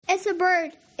It's a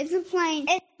bird. It's a plane.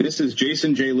 This is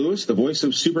Jason J. Lewis, the voice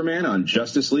of Superman on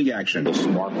Justice League Action. This is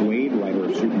Mark Wade, writer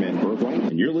of Superman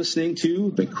Birthright. And you're listening to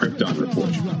The Krypton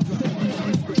Report.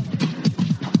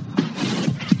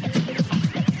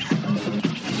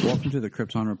 Welcome to The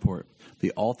Krypton Report, the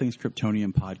All Things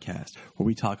Kryptonian podcast, where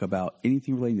we talk about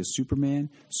anything relating to Superman,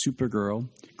 Supergirl,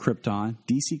 Krypton,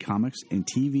 DC Comics, and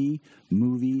TV,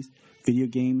 movies, video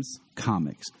games,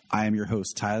 comics. I am your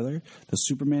host, Tyler, the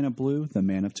Superman of Blue, the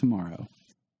Man of Tomorrow.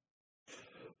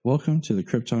 Welcome to The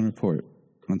Krypton Report.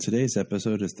 On today's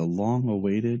episode is the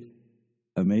long-awaited,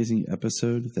 amazing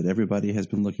episode that everybody has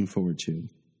been looking forward to.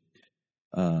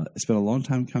 It's been a long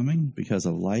time coming because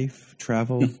of life,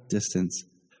 travel, distance.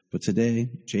 But today,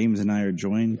 James and I are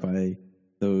joined by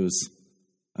those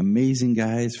amazing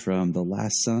guys from The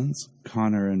Last Sons,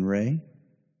 Connor and Ray.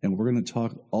 And we're going to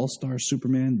talk All-Star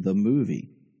Superman, the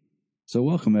movie. So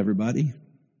welcome, everybody.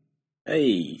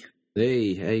 Hey, how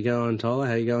you going, Tyler?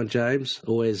 How you going, James?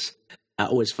 Always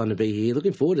fun to be here.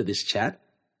 Looking forward to this chat.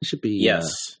 It should be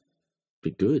be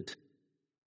good.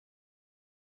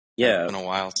 Yeah, it's been a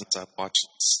while since I've watched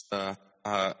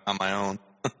on my own.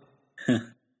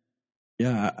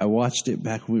 Yeah, I watched it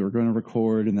back when we were going to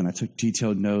record, and then I took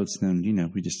detailed notes, and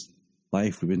then, we've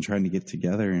been trying to get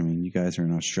together. I mean, you guys are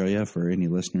in Australia. For any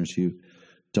listeners who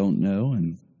don't know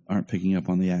and aren't picking up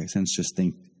on the accents, just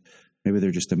think maybe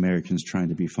they're just Americans trying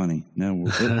to be funny. No,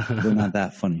 we're not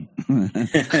that funny.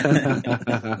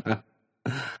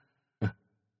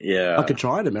 Yeah. I could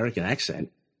try an American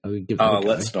accent.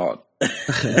 Let's not.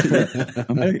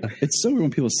 It's so weird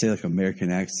when people say like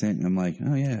American accent, and I'm like,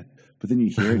 oh yeah. But then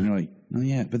you hear it and you're like, oh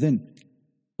yeah. But then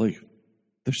like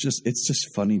it's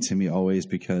just funny to me always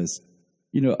because,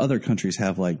 other countries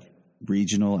have like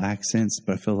regional accents,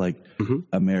 but I feel like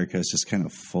America is just kind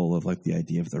of full of like the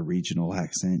idea of the regional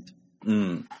accent.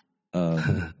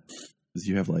 Because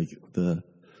you have like the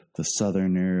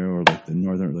southerner or like the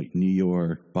northern, like New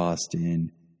York,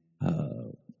 Boston,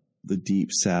 the deep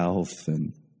South,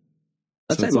 and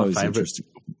I'd say my favorite.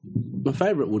 My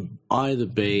favorite would either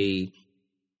be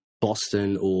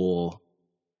Boston or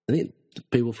I think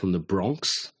people from the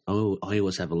Bronx. I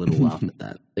always have a little laugh at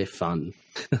that. They're fun.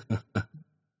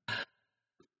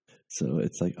 So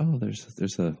it's like, oh,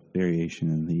 there's a variation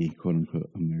in the quote unquote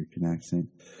American accent,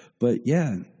 but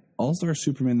yeah, All-Star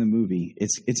Superman the movie.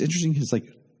 It's interesting because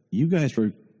like you guys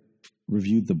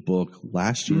reviewed the book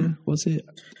last year, was it?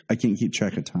 I can't keep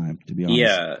track of time, to be honest.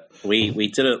 Yeah, we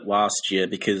did it last year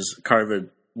because COVID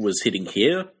was hitting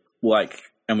here,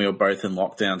 and we were both in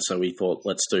lockdown, so we thought,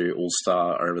 let's do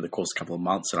All-Star over the course of a couple of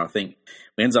months, and I think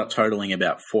we ended up totaling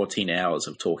about 14 hours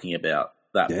of talking about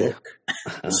that book.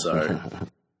 So,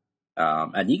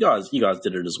 and you guys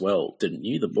did it as well, didn't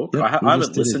you, the book? Yep, I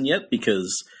haven't listened yet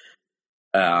because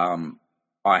I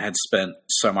had spent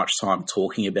so much time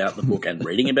talking about the book and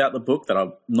reading about the book that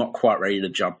I'm not quite ready to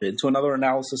jump into another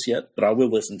analysis yet, but I will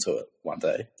listen to it one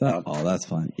day. That's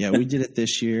fine. Yeah, we did it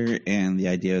this year, and the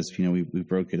idea is, we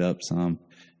broke it up some,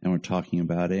 and we're talking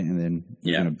about it, and then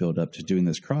we're going to build up to doing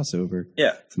this crossover.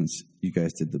 Yeah. Since you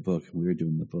guys did the book, and we were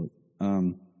doing the book.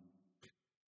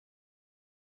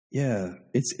 Yeah,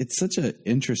 it's such a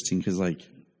interesting, because,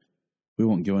 we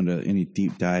won't go into any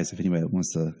deep dives if anybody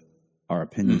wants to our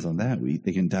opinions on that.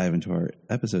 They can dive into our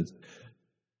episodes.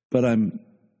 But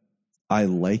I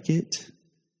like it,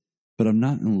 but I'm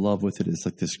not in love with it. It's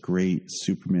like this great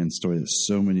Superman story that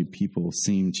so many people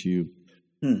seem to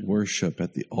worship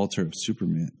at the altar of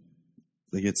Superman.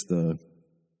 Like it's the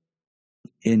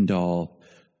end all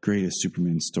greatest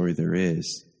Superman story there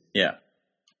is. Yeah.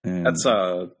 And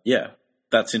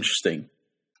that's interesting.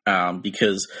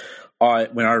 Because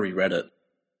when I reread it,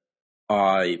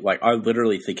 I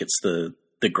literally think it's the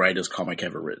greatest comic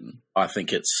ever written. I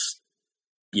think it's,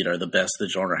 the best the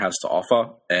genre has to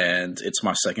offer, and it's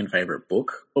my second favorite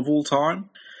book of all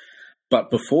time. But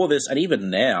before this, and even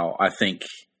now, I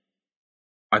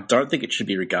don't think it should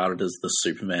be regarded as the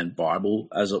Superman Bible,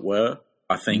 as it were.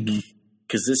 I think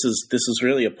because this is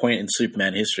really a point in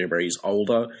Superman history where he's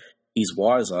older, he's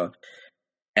wiser,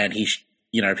 and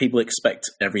people expect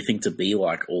everything to be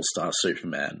like All-Star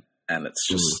Superman, and it's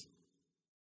just.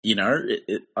 I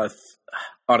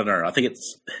don't know. I think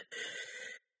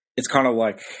it's kind of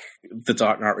like The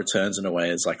Dark Knight Returns in a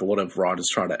way. It's like a lot of writers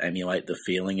try to emulate the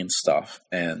feeling and stuff,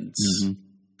 and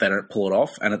they don't pull it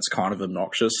off, and it's kind of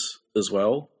obnoxious as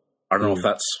well. I don't know if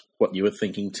that's what you were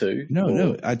thinking too.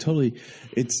 No, I totally.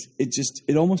 It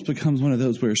almost becomes one of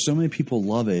those where so many people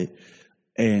love it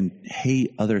and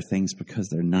hate other things because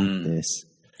they're not this.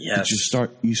 Yes,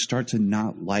 you start to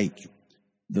not like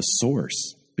the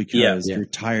source. Because you're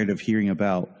tired of hearing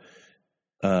about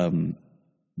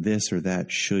this or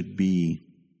that should be.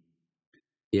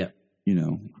 Yeah.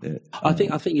 I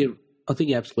think you're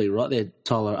absolutely right there,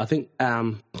 Tyler. I think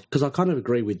because I kind of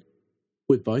agree with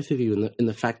both of you in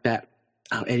the fact that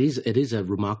it is a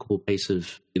remarkable piece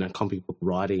of comic book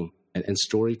writing and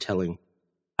storytelling,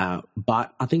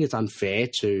 but I think it's unfair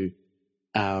to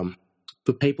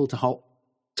for people to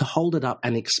hold it up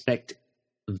and expect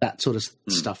that sort of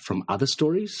stuff from other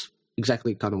stories.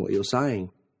 Exactly, kind of what you're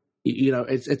saying.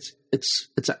 It's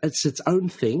its own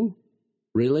thing,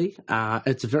 really.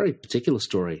 It's a very particular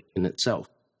story in itself.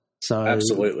 So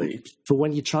absolutely, for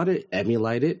when you try to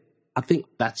emulate it, I think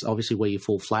that's obviously where you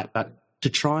fall flat. But to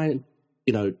try and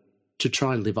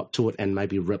live up to it and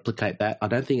maybe replicate that, I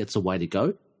don't think it's the way to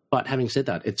go. But having said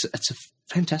that, it's a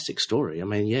fantastic story. I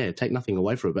mean, yeah, take nothing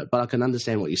away from it. But I can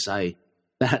understand what you say,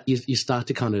 that you start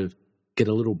to kind of get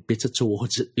a little bitter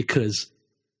towards it because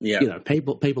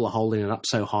people are holding it up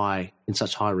so high, in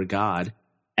such high regard,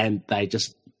 and they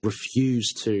just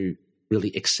refuse to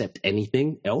really accept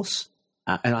anything else.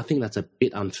 And I think that's a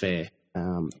bit unfair.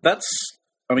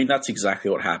 That's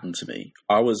exactly what happened to me.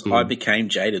 I became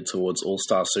jaded towards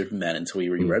All-Star Superman until we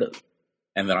reread it.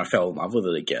 And then I fell in love with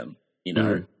it again,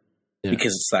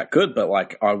 because it's that good. But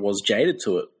I was jaded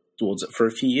towards it for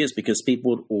a few years because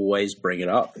people would always bring it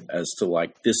up as to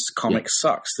this comic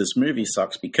sucks, this movie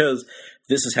sucks because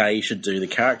this is how you should do the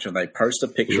character. And they post a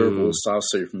picture of All-Star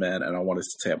Superman and I wanted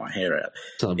to tear my hair out.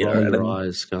 So rolling your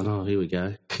eyes going, oh, here we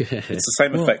go. It's the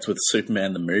same effect with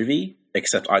Superman the movie,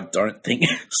 except I don't think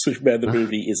Superman the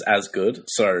movie is as good.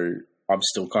 So I'm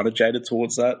still kind of jaded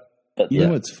towards that. But you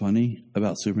know what's funny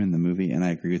about Superman the movie, and I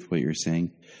agree with what you're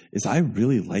saying, is I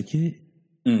really like it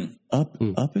up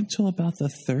until about the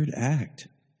third act.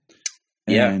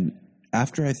 And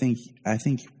after I think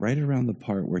right around the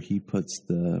part where he puts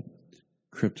the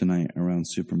kryptonite around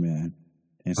Superman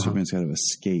and Superman's got to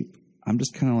escape, I'm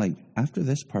just kind of like, after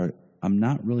this part, I'm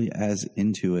not really as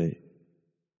into it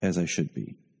as I should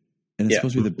be. And it's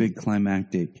supposed to be the big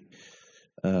climactic,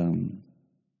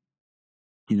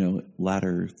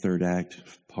 latter third act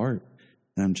part.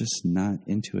 And I'm just not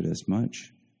into it as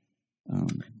much.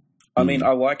 I mean,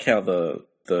 I like how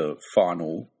the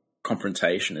final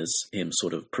confrontation is him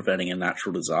sort of preventing a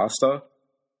natural disaster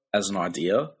as an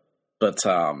idea. But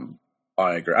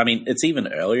I agree. I mean, it's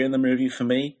even earlier in the movie for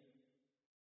me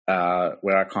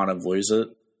where I kind of lose it,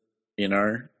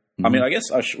 I mean, I guess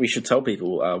we should tell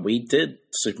people we did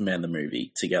Superman the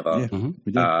movie together. Yeah,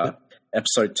 we did.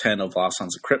 Episode 10 of Last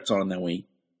Sons of Krypton, and then we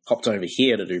hopped over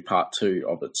here to do part 2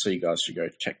 of it, so you guys should go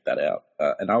check that out.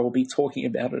 And I will be talking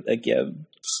about it again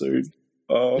soon.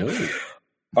 I'm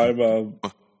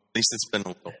at least it's been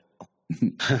a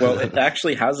while. Well, it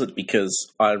actually hasn't,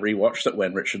 because I rewatched it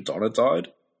when Richard Donner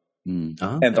died, and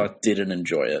I didn't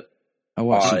enjoy it. I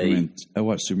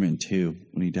watched Superman 2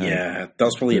 when he died. Yeah, that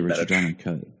was probably a better Donner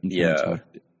cut. I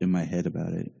talked in my head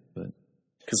about it, but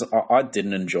because I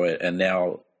didn't enjoy it, and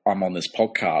now I'm on this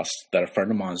podcast that a friend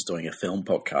of mine is doing, a film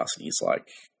podcast, and he's like,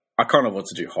 I kind of want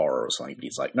to do horror or something, but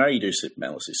he's like, no, you do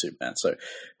Superman, let's do Superman. So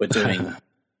we're doing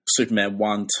Superman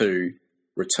 1, 2,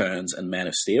 Returns, and Man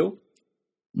of Steel.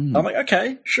 I'm like,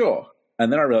 okay, sure.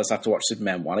 And then I realized I have to watch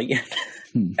Superman 1 again,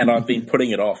 and I've been putting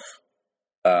it off.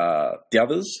 The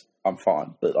others, I'm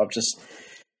fine, but I've just,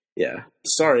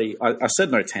 sorry, I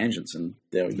said no tangents, and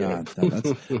there we go.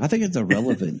 I think it's a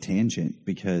relevant tangent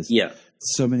because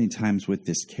so many times with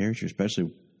this character,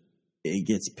 especially, it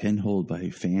gets pinholed by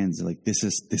fans. Like, this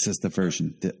is the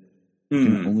version that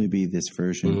can only be this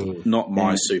version. Not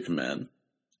my Superman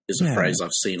is a phrase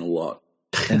I've seen a lot.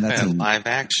 And that's live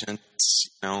action. It's,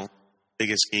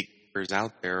 biggest gatekeepers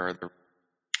out there are the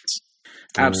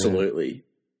absolutely,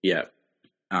 yeah.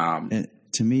 And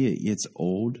to me, it gets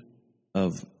old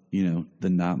of the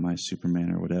not my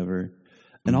Superman or whatever.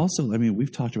 And also, I mean,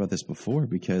 we've talked about this before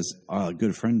because a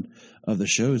good friend of the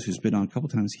show's who's been on a couple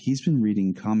times, he's been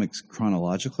reading comics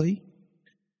chronologically,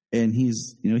 and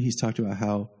he's talked about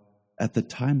how at the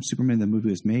time Superman the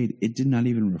movie was made, it did not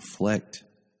even reflect.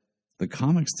 The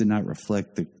comics did not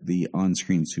reflect the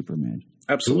on-screen Superman.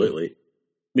 Absolutely.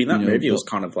 I mean, that movie was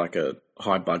kind of like a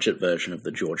high-budget version of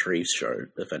the George Reeves show,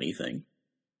 if anything.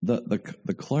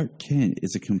 The Clark Kent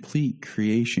is a complete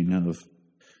creation of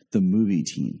the movie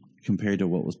team compared to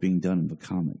what was being done in the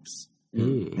comics.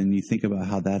 And you think about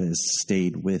how that has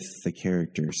stayed with the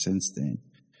character since then.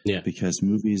 Yeah. Because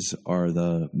movies are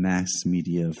the mass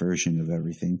media version of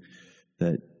everything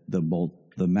that the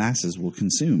masses will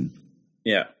consume.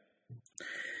 Yeah.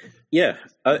 Yeah,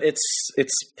 it's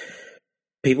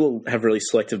people have really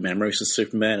selective memories of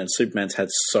Superman, and Superman's had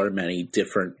so many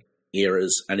different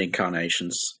eras and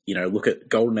incarnations. Look at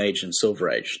Golden Age and Silver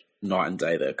Age. night and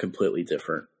day. They're completely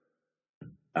different.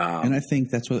 And I think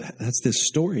that's this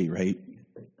story, right?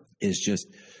 Is just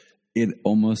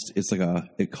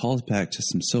it calls back to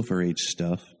some Silver Age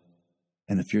stuff.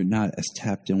 And if you're not as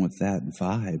tapped in with that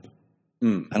vibe,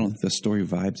 I don't think the story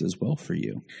vibes as well for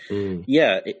you.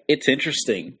 Yeah, it's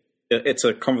interesting. It's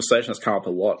a conversation that's come up a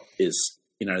lot, is,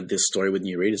 this story with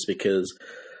new readers, because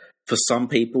for some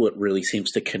people it really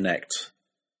seems to connect,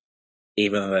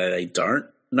 even though they don't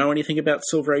know anything about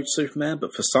Silver Age Superman.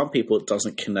 But for some people it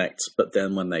doesn't connect, but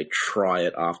then when they try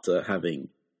it after having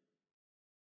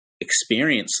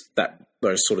experienced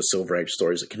those sort of Silver Age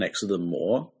stories, it connects with them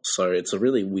more. So it's a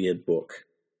really weird book,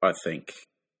 I think.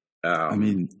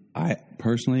 I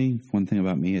personally, one thing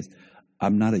about me is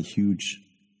I'm not a huge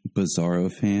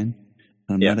Bizarro fan.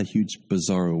 I'm not a huge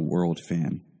Bizarro World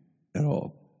fan at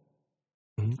all.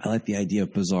 I like the idea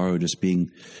of Bizarro just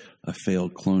being a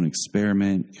failed clone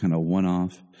experiment, kind of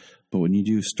one-off. But when you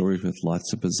do stories with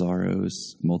lots of Bizarros,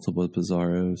 multiple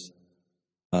Bizarros,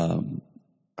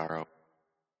 Bizarro.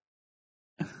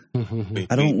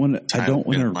 I don't want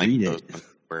to read it.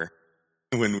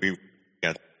 When we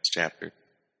got this chapter.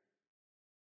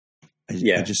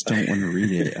 I just don't want to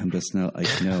read it. I'm just no, I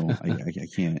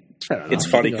can't. It's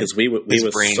funny because his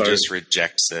brain just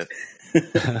rejects it.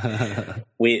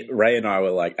 Ray and I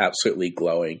were like absolutely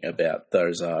glowing about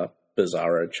those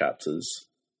Bizarro chapters.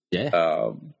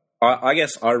 Yeah. I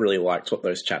guess I really liked what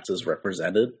those chapters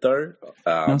represented, though.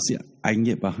 I can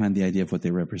get behind the idea of what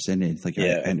they represented. I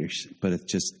understand, but it's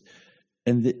just,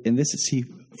 and this is,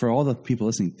 for all the people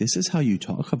listening, this is how you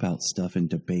talk about stuff and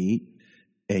debate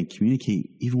and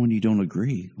communicate, even when you don't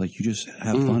agree. Like, you just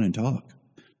have fun and talk.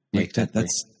 Like exactly.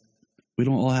 We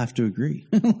don't all have to agree.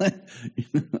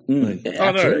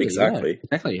 Exactly.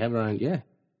 Exactly. You have our own,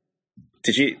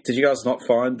 Did you guys not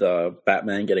find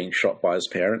Batman getting shot by his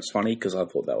parents funny? Because I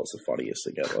thought that was the funniest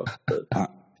thing ever.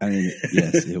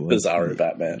 Yes, it was Bizarro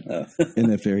Batman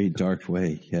in a very dark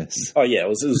way. Yes. Oh yeah, it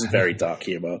was very dark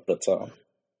humor. But so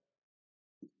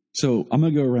I'm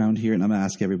gonna go around here and I'm gonna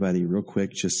ask everybody real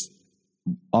quick, just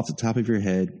off the top of your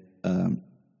head,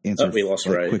 answer. We lost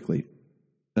Ray quickly.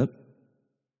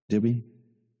 Did we?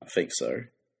 I think so.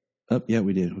 Yeah,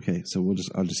 we did. Okay, so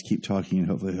I'll just keep talking and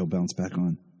hopefully he'll bounce back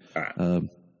on. All right.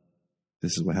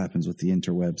 This is what happens with the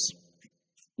interwebs.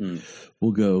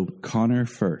 We'll go Connor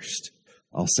first.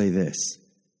 I'll say this.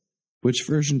 Which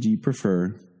version do you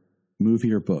prefer,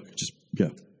 movie or book? Just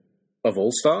go. Of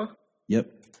All-Star?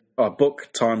 Yep. Book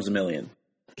times a million.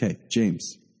 Okay,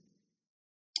 James.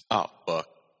 Book.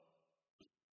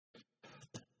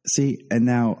 See, and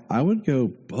now I would go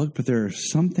book, but there are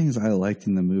some things I liked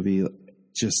in the movie,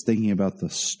 just thinking about the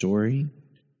story.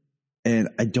 And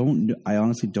I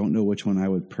honestly don't know which one I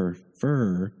would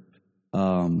prefer.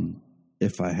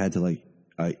 If I had to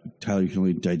Tyler, you can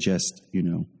only digest,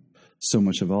 so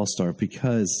much of All-Star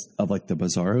because of the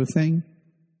Bizarro thing.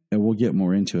 And we'll get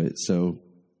more into it. So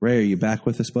Ray, are you back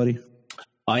with us, buddy?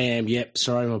 I am. Yep.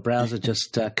 Sorry, my browser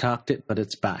just carked it, but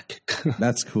it's back.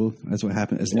 That's cool. That's what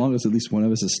happened. As long as at least one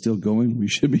of us is still going, we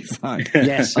should be fine.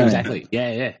 Yes, exactly.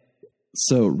 Yeah.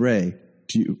 So Ray,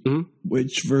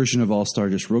 which version of All-Star,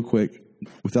 just real quick,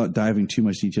 without diving too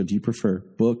much detail, do you prefer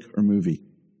book or movie?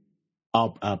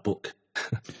 Book.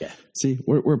 Yeah. See,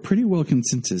 we're pretty well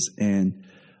consensus, and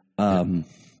the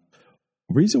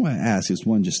reason why I ask is,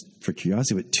 one, just for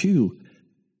curiosity, but two,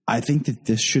 I think that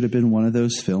this should have been one of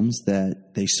those films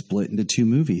that they split into two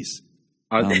movies.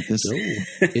 Interesting.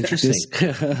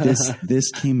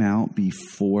 This came out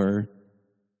before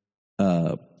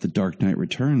The Dark Knight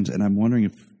Returns, and I'm wondering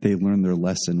if they learned their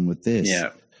lesson with this.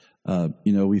 Yeah.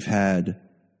 We've had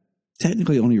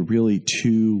technically only really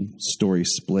two stories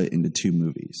split into two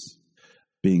movies,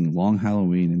 being Long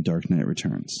Halloween and Dark Knight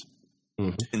Returns.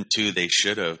 And two they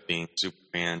should have, being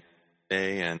Superman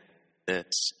Day and this.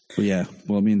 Well, yeah.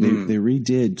 Well, I mean, they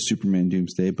redid Superman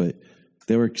Doomsday, but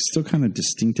they were still kind of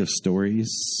distinctive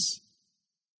stories.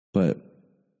 But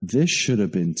this should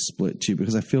have been split too,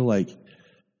 because I feel like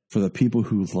for the people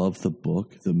who love the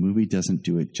book, the movie doesn't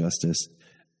do it justice,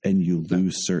 and you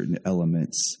lose certain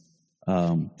elements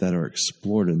that are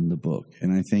explored in the book.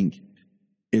 And I think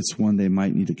it's one they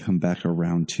might need to come back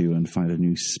around to and find a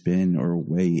new spin or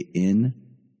way in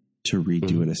to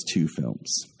redo it as two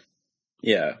films.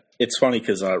 Yeah. It's funny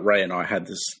because Ray and I had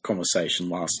this conversation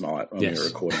last night when we were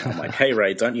recording. I'm like, hey,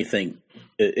 Ray, don't you think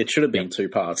it should have been two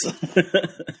parts?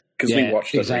 Because we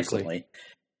watched it recently.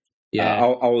 Yeah.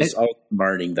 I was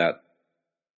moaning that,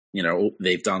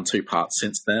 they've done two parts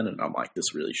since then, and I'm like,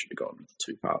 this really should have gone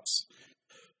two parts.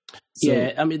 So,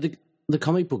 yeah, I mean, the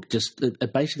comic book just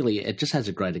basically it just has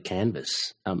a greater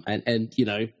canvas, and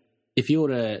if you were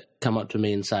to come up to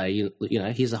me and say, you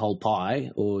know, here's a whole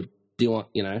pie, or do you want,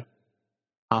 you know,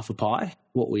 half a pie?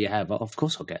 What will you have? Of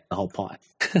course, I'll get the whole pie.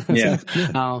 Yeah.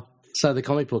 So the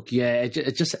comic book,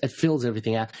 it fills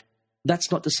everything out.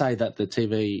 That's not to say that the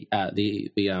TV,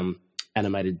 the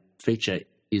animated feature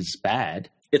is bad.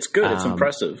 It's good. It's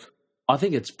impressive. I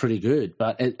think it's pretty good,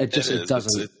 but it doesn't.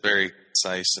 It's very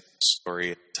concise in the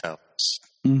story it tells.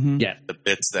 Mm-hmm. Yeah, the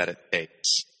bits that it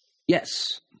takes.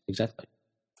 Yes, exactly.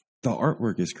 The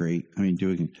artwork is great. I mean,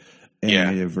 doing an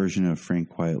animated version of Frank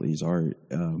Quietly's art,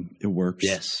 it works.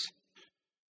 Yes.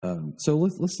 So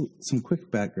let's some quick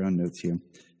background notes here.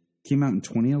 Came out in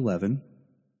 2011.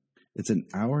 It's an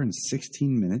hour and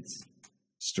 16 minutes.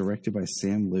 It's directed by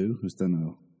Sam Liu, who's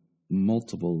done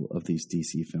multiple of these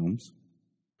DC films.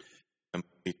 The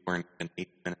movie weren't even 8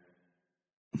 minutes.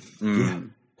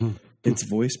 Yeah. It's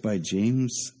voiced by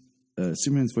James.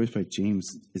 Superman's voiced by James.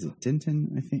 Is it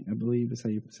Denton? I believe is how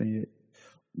you say it.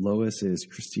 Lois is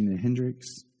Christina Hendricks.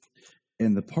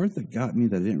 And the part that got me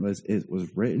that I didn't realize it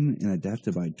was written and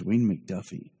adapted by Dwayne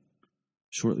McDuffie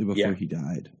shortly before he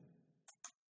died.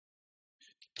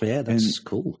 Yeah, that's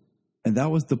cool. And that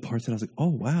was the part that I was like, oh,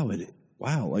 wow.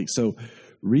 Wow. Like, so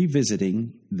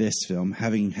revisiting this film,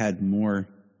 having had more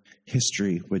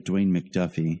history with Dwayne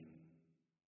McDuffie,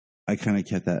 I kind of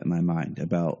kept that in my mind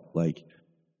about, like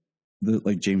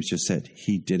James just said,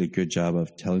 he did a good job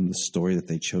of telling the story that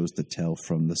they chose to tell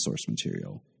from the source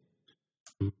material.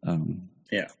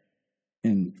 Yeah.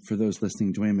 And for those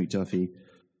listening, Dwayne McDuffie,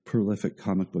 prolific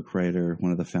comic book writer,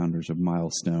 one of the founders of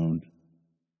Milestone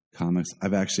Comics.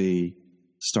 I've actually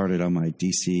started on my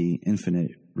DC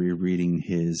Infinite rereading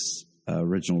his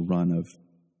original run of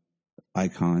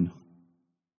Icon.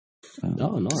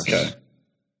 Nice. Okay.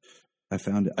 I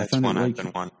found it. That's I found one it I've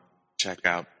been wanting to check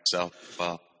out myself as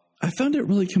well. I found it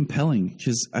really compelling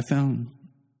because I found,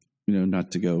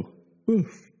 not to go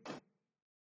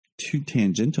too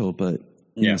tangential, but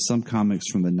some comics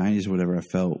from the 90s or whatever I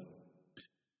felt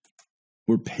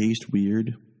were paced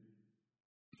weird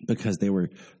because they were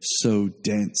so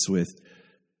dense with,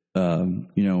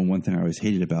 one thing I always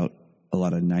hated about a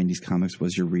lot of 90s comics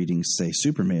was you're reading, say,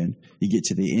 Superman. You get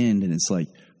to the end and it's like,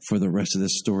 for the rest of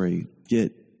this story,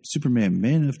 get Superman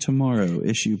Man of Tomorrow,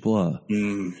 issue blah.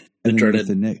 The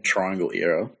dreaded triangle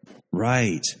era.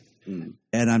 Right. And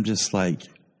I'm just like,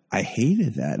 I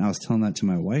hated that. And I was telling that to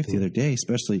my wife the other day,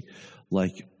 especially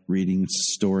like reading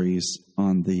stories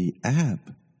on the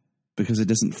app because it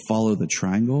doesn't follow the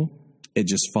triangle. It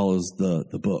just follows the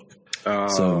book.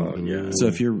 So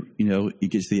if you're, you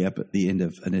get to the end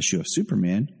of an issue of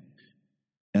Superman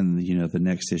and, the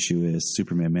next issue is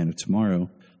Superman Man of Tomorrow,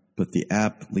 but the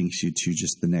app links you to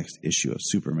just the next issue of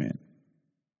Superman.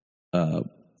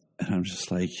 And I'm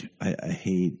just like, I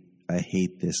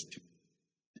hate this.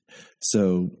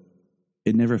 So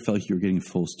it never felt like you were getting a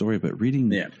full story, but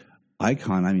reading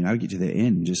Icon, I mean, I would get to the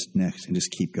end and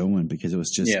just keep going because it was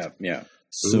just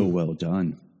so well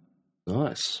done.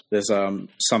 Nice. There's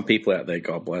some people out there,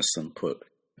 God bless them, put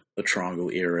the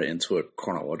triangle era into a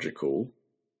chronological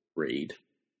read.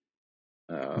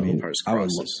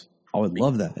 Post-crisis. I would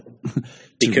love that.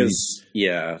 Because,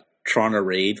 trying to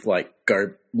read,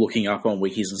 go looking up on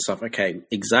wikis and stuff, okay,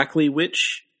 exactly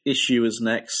which issue is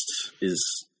next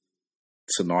it's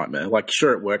a nightmare.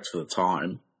 Sure, it works for the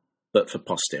time, but for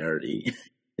posterity,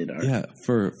 Yeah,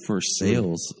 for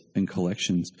sales and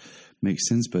collections makes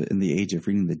sense, but in the age of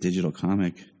reading the digital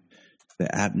comic,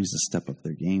 the app needs to step up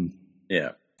their game.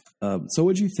 Yeah. So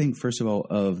what do you think, first of all,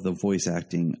 of the voice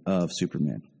acting of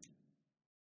Superman?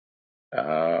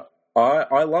 I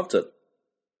loved it.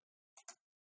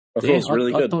 I thought it was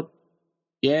really good.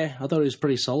 I thought it was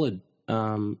pretty solid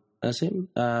as him.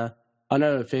 I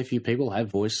know a fair few people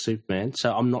have voiced Superman,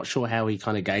 so I'm not sure how he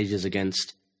kind of gauges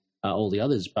against all the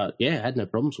others, but I had no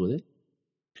problems with it.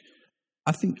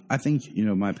 I think,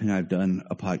 my opinion, I've done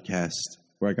a podcast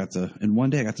where and one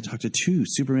day I got to talk to 2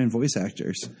 Superman voice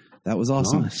actors. That was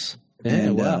awesome. Nice. Yeah,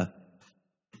 wow.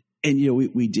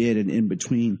 And we did, and in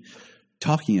between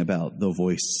talking about the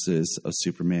voices of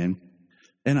Superman,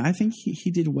 and I think he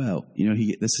did well.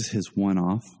 This is his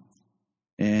one-off,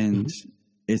 and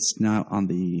it's not on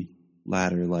the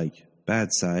ladder bad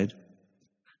side,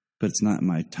 but it's not in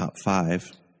my top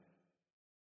 5.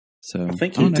 So I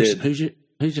think he did. Who's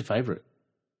your favorite?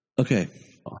 Okay,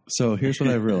 so here's what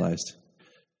I realized.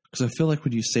 Because I feel like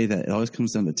when you say that, it always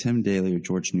comes down to Tim Daly or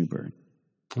George Newbern.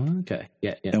 Okay,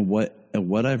 yeah. And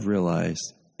what I've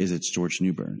realized is it's George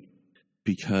Newbern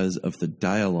because of the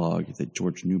dialogue that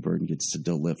George Newbern gets to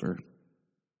deliver.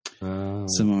 Some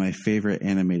of my favorite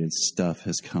animated stuff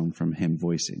has come from him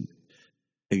voicing.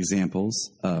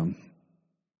 Examples,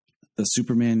 the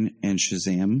Superman and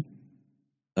Shazam,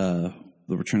 the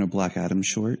Return of Black Adam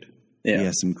short. Yeah. He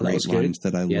has some great lines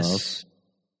that I love.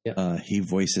 Yeah. He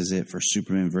voices it for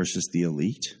Superman versus the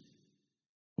Elite,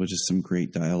 which is some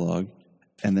great dialogue.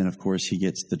 And then, of course, he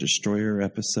gets the Destroyer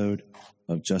episode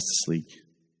of Justice League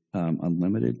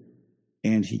Unlimited.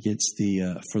 And he gets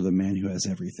the For the Man Who Has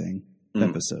Everything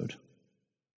episode,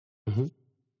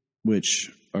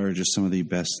 which are just some of the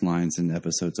best lines in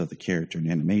episodes of the character in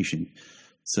animation.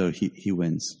 So he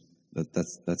wins.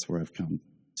 That's where I've come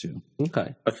to.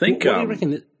 Okay. I think... What do you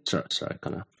reckon... Sorry,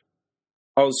 Connor.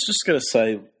 I was just going to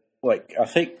say, like, I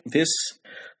think this...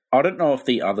 I don't know if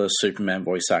the other Superman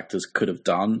voice actors could have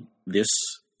done this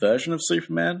version of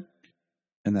Superman.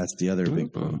 And that's the other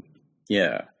big point.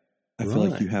 Yeah. I feel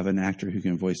like you have an actor who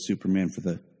can voice Superman for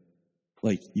the...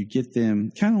 Like, you get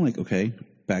them... Kind of like, okay,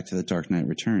 back to The Dark Knight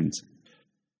Returns.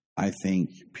 I think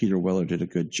Peter Weller did a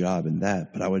good job in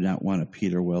that, but I would not want a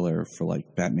Peter Weller for,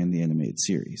 like, Batman the Animated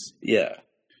Series. Yeah.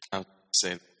 I would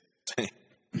say...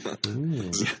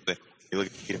 You look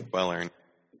at Peter Weller and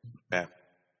Batman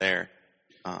there.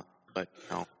 But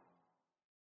no,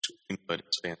 but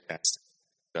it's fantastic.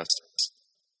 Justice.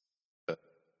 But,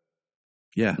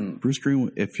 yeah, Bruce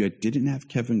Greenwood. If you didn't have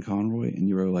Kevin Conroy and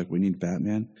you were like, we need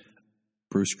Batman,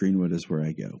 Bruce Greenwood is where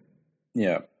I go.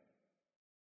 Yeah.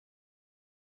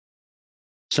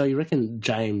 So you reckon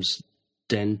James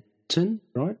Denton,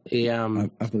 right? I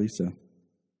believe so.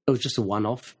 It was just a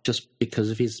one-off, just because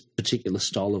of his particular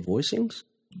style of voicings.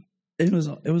 It was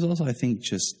also, I think,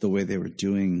 just the way they were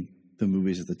doing the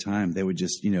movies at the time. They would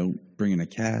just, bring in a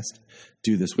cast,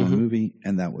 do this one movie,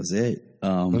 and that was it.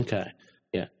 Okay.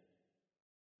 Yeah.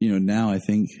 Now I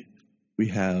think we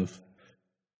have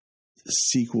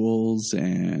sequels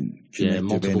and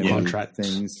multiple contract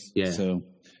things. Yeah. So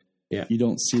you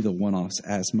don't see the one-offs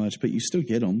as much, but you still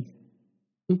get them.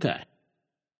 Okay.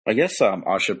 I guess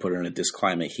I should put in a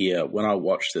disclaimer here. When I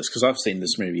watched this, because I've seen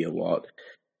this movie a lot,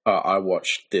 I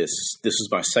watched this. This was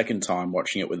my second time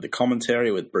watching it with the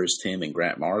commentary with Bruce Timm and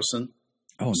Grant Morrison.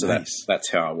 Oh, so nice.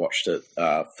 That's how I watched it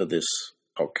for this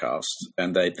podcast.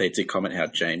 And they did comment how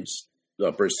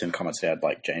Bruce Timm commented how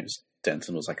like James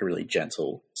Denton was like a really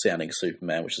gentle sounding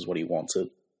Superman, which is what he wanted.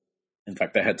 In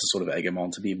fact, they had to sort of egg him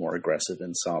on to be more aggressive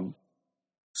in some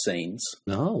scenes.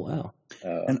 Oh, wow.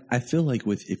 And I feel like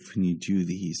when you do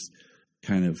these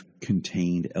kind of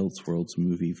contained Elseworlds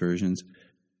movie versions,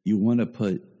 you want to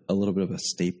put a little bit of a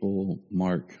staple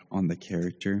mark on the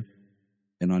character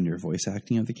and on your voice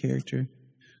acting of the character.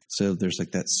 So there's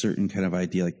like that certain kind of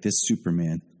idea, like this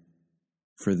Superman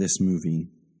for this movie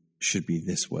should be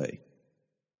this way.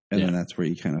 And then that's where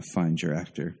you kind of find your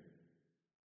actor.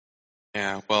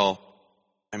 Yeah, well,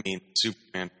 I mean,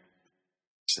 Superman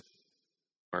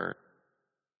or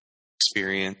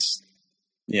experience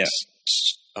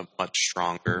a much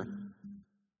stronger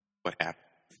what happened.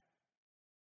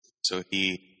 So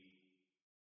he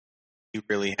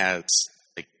really has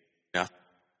like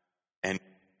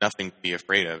nothing to be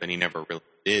afraid of, and he never really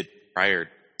did prior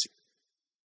to.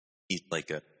 He's like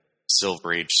a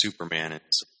Silver Age Superman, and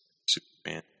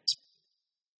Superman is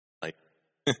like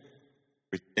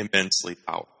immensely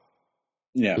powerful.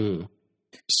 Yeah,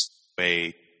 just the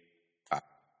way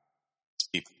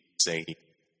people say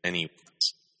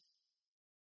anyways.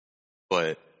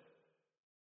 But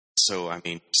so I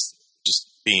mean, just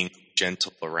being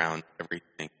gentle around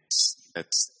everything.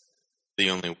 That's the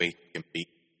only way he can be.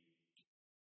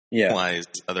 Yeah.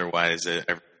 Otherwise,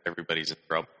 everybody's in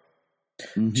trouble.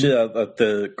 Mm-hmm.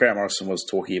 The Grant Morrison was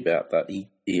talking about that. He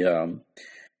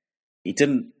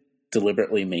didn't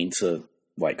deliberately mean to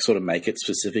like sort of make it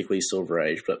specifically Silver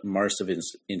Age, but most of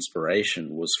his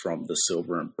inspiration was from the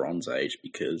Silver and Bronze Age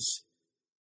because,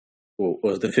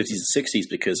 or the 50s and 60s,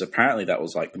 because apparently that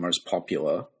was like the most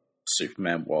popular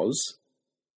Superman was.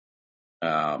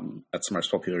 That's the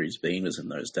most popular he's been was in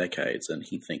those decades, and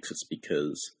he thinks it's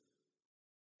because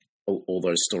all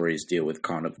those stories deal with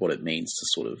kind of what it means to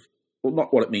sort of, well,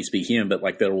 not what it means to be human, but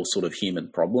like they're all sort of human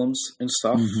problems and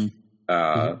stuff.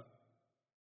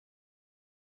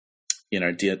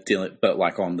 Dealing, but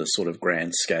like on the sort of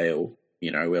grand scale,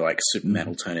 where like Superman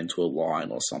will turn into a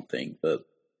lion or something, but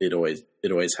it always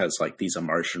has like these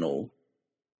emotional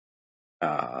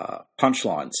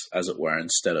punchlines, as it were,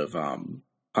 instead of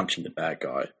punching the bad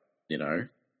guy,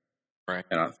 Right.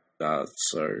 And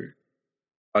so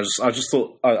I just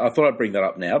thought I thought I'd bring that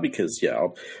up now because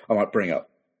I might bring up.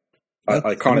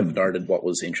 I kind of noted what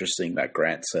was interesting that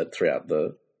Grant said throughout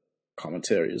the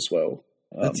commentary as well.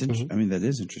 That's I mean, that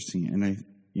is interesting, and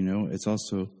it's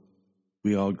also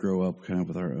we all grow up kind of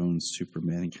with our own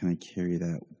Superman and kind of carry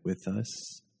that with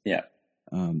us. Yeah,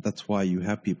 that's why you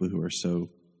have people who are so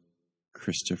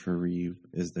Christopher Reeve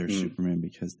is their Superman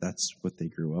because that's what they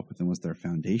grew up with and was their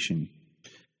foundation.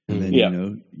 And then,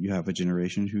 you have a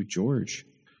generation who George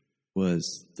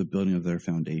was the building of their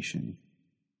foundation.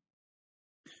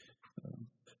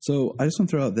 So I just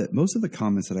want to throw out that most of the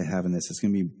comments that I have in this is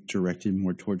going to be directed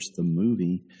more towards the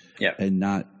movie and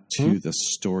not to the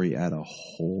story as a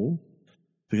whole,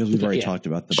 because we've already talked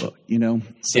about the book,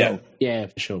 So, yeah,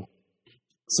 for sure.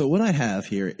 So what I have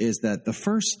here is that the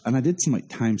first, and I did some like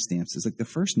timestamps, is like the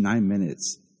first 9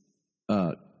 minutes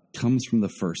comes from the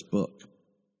first book.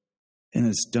 And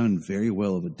it's done very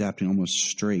well of adapting almost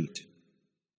straight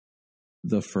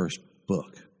the first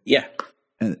book. Yeah.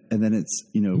 And then it's,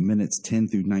 minutes 10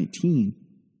 through 19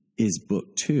 is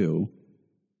book 2.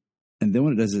 And then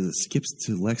what it does is it skips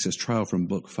to Lex's trial from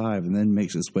book 5 and then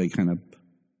makes its way kind of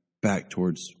back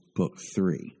towards book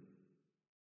 3.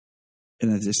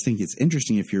 And I just think it's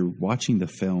interesting if you're watching the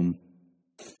film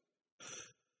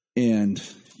and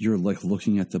you're like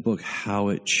looking at the book, how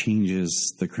it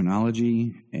changes the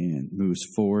chronology and moves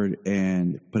forward,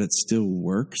 but it still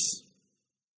works.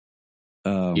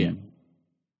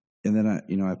 And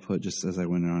then I put, just as I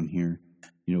went on here,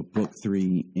 book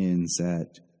 3 ends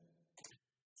at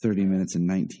 30 minutes and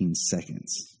 19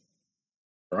 seconds.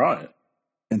 Right.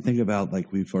 And think about,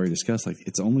 like we've already discussed, like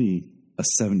it's only a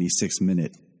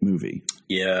 76-minute movie.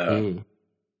 Yeah. And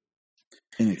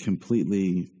it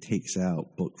completely takes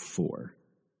out book 4.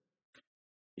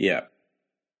 Yeah.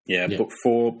 Yeah, book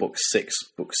 4, book 6,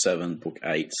 book 7, book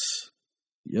 8.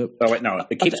 Yep. Oh, wait, no,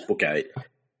 it keeps book 8.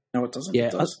 No, it doesn't. Yeah,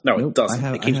 it does. No, it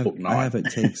doesn't. It keeps book 9. I have it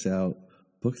takes out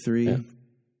book 3,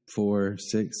 4,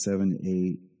 6, 7,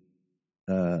 8,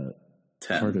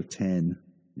 10. part of 10.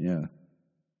 Yeah.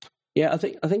 Yeah, I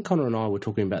think Connor and I were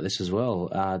talking about this as well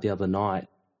the other night,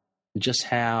 just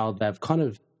how they've kind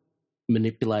of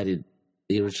manipulated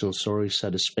the original story, so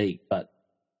to speak, but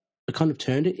it kind of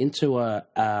turned it into a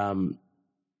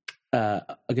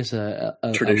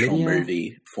traditional linear,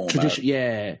 movie format.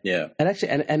 Yeah. And actually,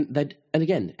 and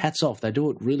again, hats off, they do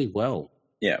it really well.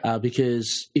 Yeah.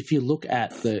 Because if you look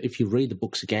at if you read the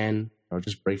books again, I'll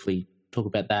just briefly talk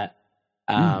about that.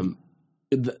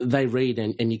 They read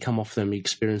and you come off them, you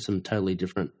experience them totally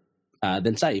different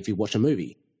than say if you watch a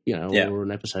movie, or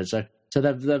an episode. So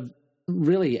they've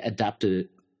really adapted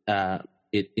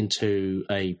it into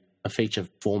a feature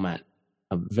format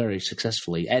very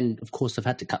successfully, and of course they've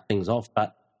had to cut things off.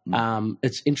 But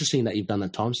it's interesting that you've done the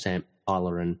timestamp,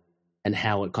 Tyler, and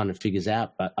how it kind of figures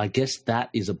out. But I guess that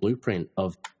is a blueprint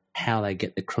of how they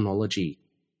get the chronology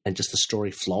and just the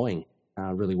story flowing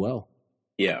really well.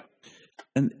 Yeah.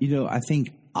 And, I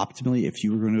think optimally, if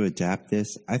you were going to adapt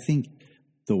this, I think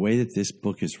the way that this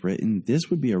book is written, this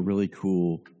would be a really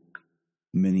cool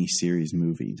mini-series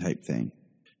movie type thing.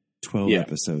 12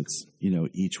 episodes,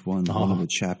 each one of the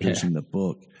chapters in the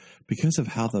book. Because of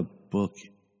how the book,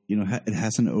 it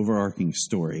has an overarching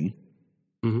story.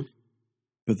 Mm-hmm.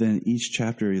 But then each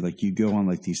chapter, like, you go on,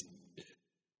 like, these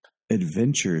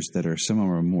adventures that are, some of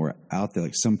them are more out there.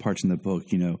 Like, some parts in the book,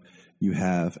 you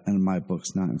have, and my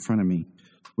book's not in front of me,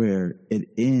 where it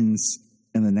ends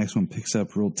and the next one picks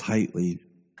up real tightly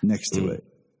next to it.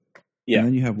 Yeah. And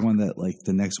then you have one that, like,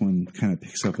 the next one kind of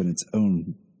picks up in its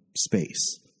own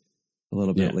space a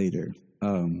little bit later.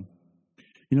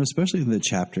 Especially in the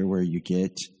chapter where you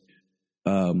get,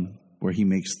 where he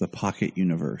makes the pocket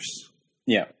universe.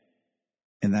 Yeah.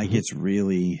 And that gets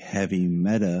really heavy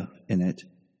meta in it.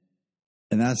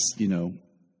 And that's,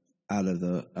 out of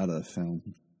the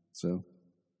film. So,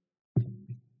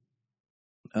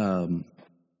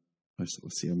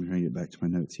 let's see. I'm trying to get back to my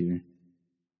notes here.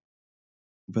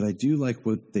 But I do like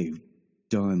what they've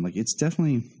done. Like, it's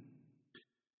definitely,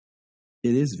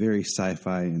 it is very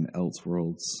sci-fi and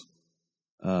Elseworlds.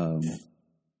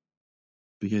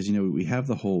 Because, we have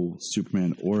the whole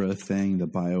Superman aura thing, the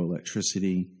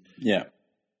bioelectricity. Yeah.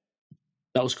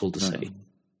 That was cool to see.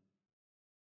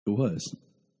 It was.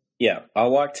 Yeah. I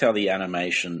liked how the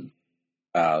animation,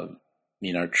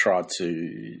 tried to,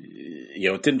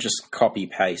 it didn't just copy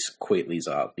paste Quitely's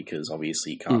art, because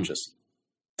obviously you can't just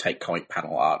take comic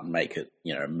panel art and make it,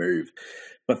 move.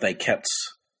 But they kept,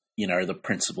 the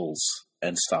principles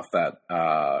and stuff that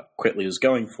Quitely was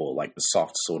going for, like the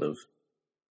soft sort of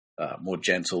more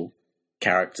gentle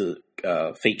character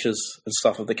features and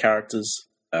stuff of the characters,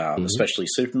 especially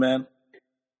Superman.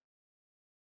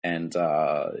 And,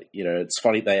 it's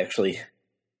funny they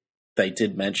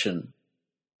did mention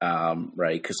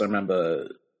Ray, because I remember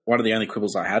one of the only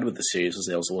quibbles I had with the series was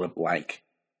there was a lot of blank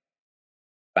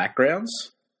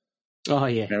backgrounds. Oh,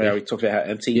 yeah. Remember how we talked about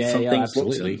how empty some things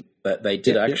looked? And that they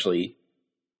did actually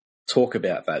talk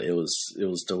about that. It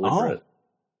was deliberate.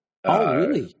 Oh,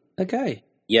 really? Okay.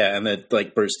 Yeah, and then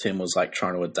like Bruce Timm was like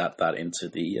trying to adapt that into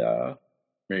the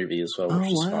movie as well,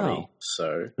 which is funny.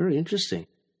 So very interesting.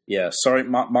 Yeah, sorry,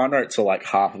 my notes are like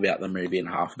half about the movie and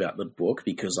half about the book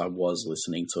because I was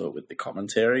listening to it with the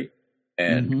commentary,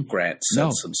 and Grant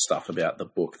said some stuff about the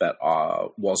book that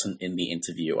wasn't in the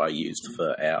interview I used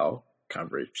for our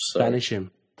coverage. So Banish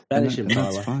him,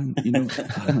 Tyler. That's fine.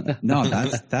 No,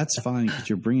 that's fine because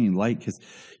you're bringing light. Because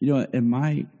in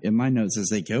my notes as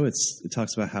they go, it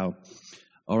talks about how.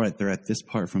 All right, they're at this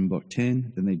part from book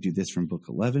 10, then they do this from book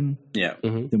 11. Yeah.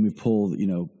 Mm-hmm. Then we pull,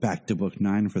 back to book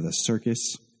 9 for the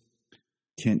circus,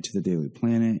 Kent to the Daily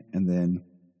Planet, and then,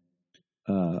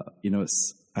 I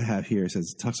have here, it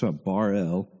says, it talks about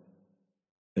Bar-El.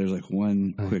 There's like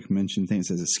one quick mention thing. It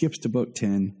says, it skips to book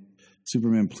 10.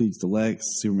 Superman pleads to Lex.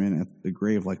 Superman at the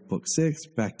grave, like book 6,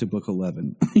 back to book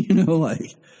 11.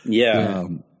 Yeah.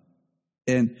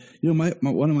 And my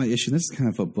one of my issues, this is kind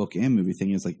of a book and movie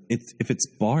thing, is like if it's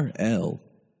Bar-El,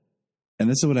 and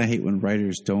this is what I hate when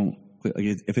writers don't like.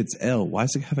 If it's L, why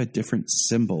does it have a different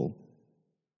symbol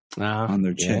on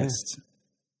their chest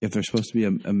if they're supposed to be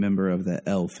a member of the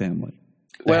L family?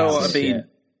 Well, I mean,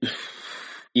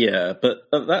 yeah, but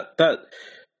that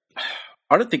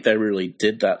I don't think they really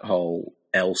did that whole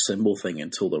L symbol thing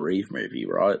until the Reeve movie,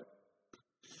 right?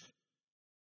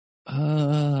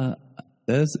 I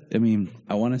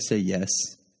want to say yes.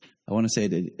 I want to say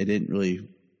it didn't really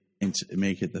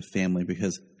make it the family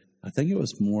because I think it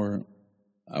was more.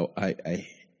 I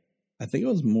think it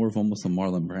was more of almost a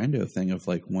Marlon Brando thing of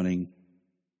like wanting,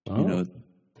 the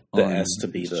S to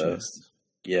be the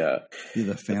be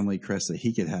the family crest that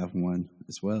he could have one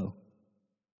as well.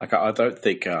 Like I don't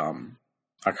think I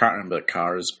can't remember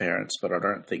Kara's parents, but I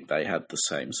don't think they had the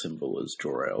same symbol as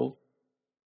Jor-El.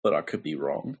 But I could be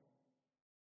wrong.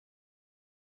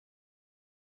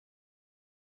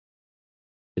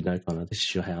 No, Connor, this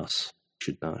is your house. You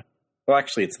should know. Well,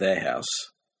 actually, it's their house.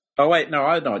 Oh, wait, no,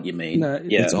 I know what you mean. No,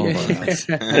 it's all of our house.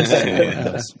 It's all of our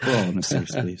house. We're all in a safe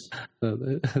space.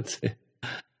 That's it.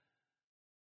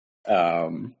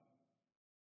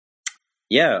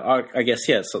 I guess,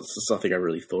 it's something I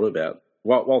really thought about.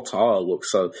 While Tyler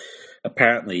looks, so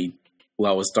apparently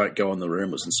Lois Don't Go in the Room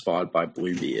was inspired by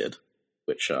Bluebeard,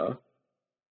 which I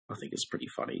think is pretty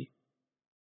funny.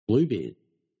 Bluebeard?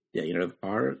 Yeah, the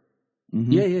pirate?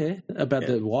 Mm-hmm. Yeah, about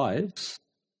the wives.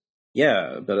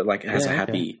 Yeah, but it has a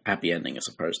happy ending as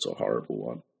opposed to a horrible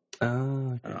one.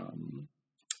 Oh, okay.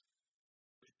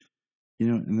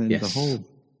 And then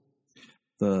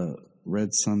the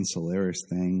Red Sun Solaris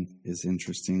thing is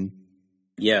interesting.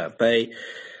 Yeah,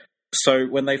 so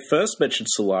when they first mentioned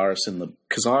Solaris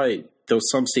because there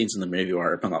was some scenes in the movie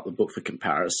where I opened up the book for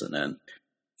comparison, and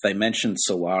they mentioned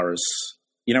Solaris.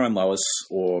 When Lois,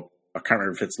 or I can't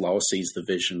remember if it's Lois, sees the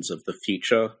visions of the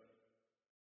future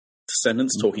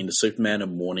descendants talking to Superman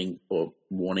and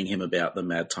warning him about the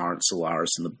mad tyrant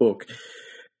Solaris in the book.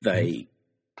 They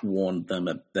warned them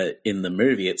that in the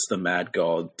movie it's the mad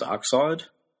god Darkseid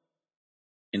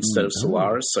instead of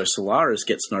Solaris. So Solaris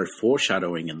gets no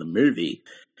foreshadowing in the movie,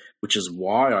 which is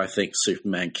why I think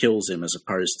Superman kills him as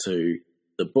opposed to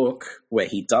the book where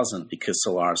he doesn't, because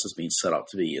Solaris has been set up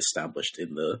to be established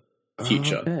in the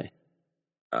future. Okay.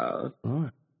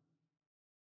 Right.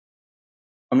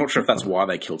 I'm not sure if that's why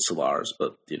they killed Solaris,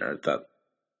 but that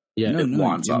it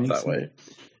winds up that way.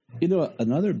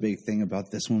 Another big thing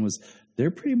about this one was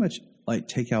they're pretty much like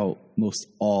take out most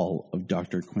all of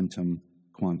Dr. Quantum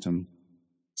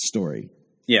story.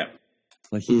 Yeah.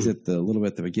 Like he's at the little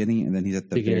bit at the beginning and then he's at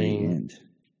the very end.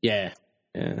 Yeah.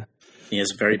 He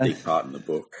has a very big part in the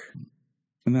book.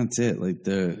 And that's it. Like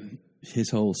his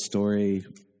whole story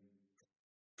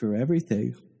for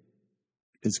everything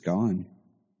is gone.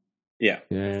 Yeah.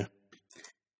 Yeah.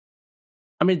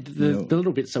 I mean, the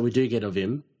little bits that we do get of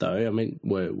him, though, I mean,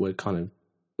 were kind of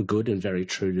good and very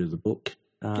true to the book.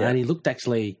 And he looked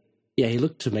he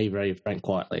looked to me very Frank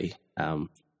Quietly,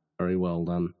 very well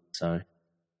done. So,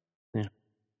 yeah.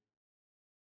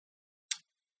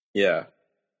 Yeah.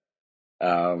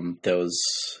 There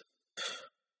was,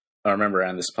 I remember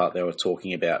around this part they were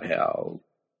talking about how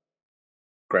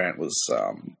Grant was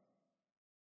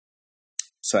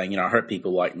saying, I hope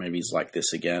people like movies like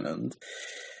this again, and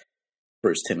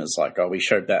Bruce Timm is like, we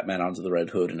showed Batman Under the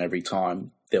Red Hood, and every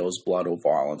time there was blood or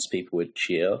violence, people would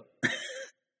cheer.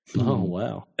 Oh,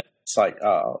 wow. It's like,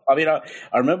 I mean, I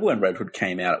remember when Red Hood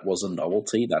came out, it was a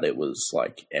novelty that it was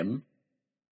like M.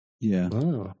 Yeah.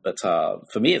 Oh. But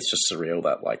for me, it's just surreal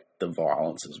that like the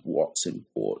violence is what's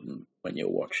important when you're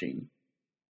watching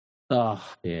a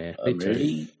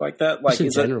movie like that. Like,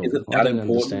 is it that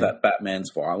important that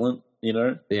Batman's violent?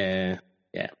 Yeah.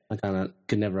 I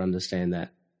could never understand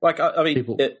that. Like, I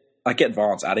mean, I get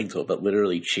violence adding to it, but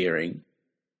literally cheering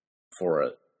for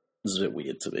it is a bit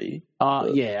weird to me.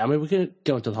 Yeah, I mean, we can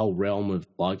go into the whole realm of,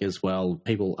 like, as well,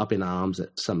 people up in arms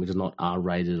that something's not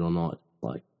R-rated or not.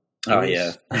 Like,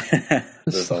 yeah.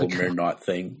 The whole Moon Knight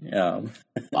thing.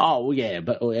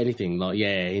 But or anything, like,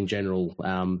 in general,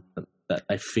 that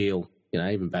they feel,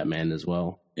 even Batman as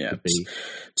well. Yeah.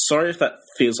 Sorry if that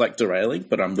feels like derailing,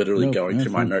 but I'm literally going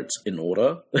through my notes in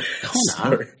order. Oh,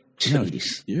 no.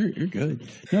 Jeez. You're good.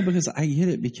 No, because I get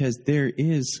it, because there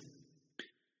is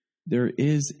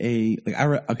a,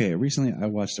 like, recently I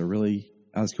watched I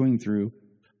was going through,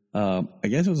 I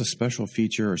guess it was a special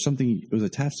feature or something. It was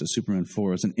attached to Superman 4.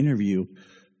 It was an interview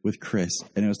with Chris,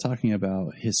 and it was talking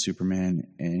about his Superman,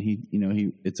 and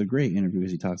it's a great interview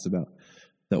because he talks about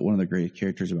that one of the great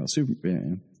characters about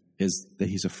Superman is that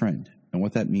he's a friend, and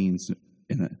what that means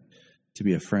to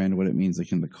be a friend, what it means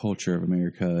like in the culture of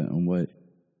America, and what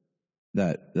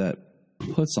that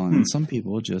puts on. And some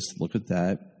people just look at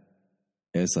that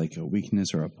as like a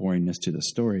weakness or a boringness to the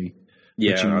story.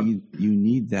 Yeah, but you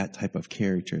need that type of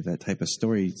character, that type of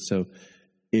story, so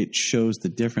it shows the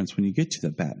difference when you get to the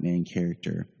Batman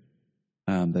character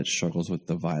that struggles with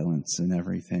the violence and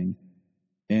everything.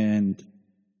 And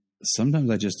sometimes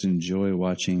I just enjoy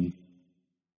watching,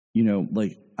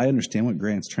 like, I understand what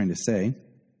Grant's trying to say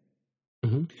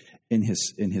in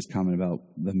his comment about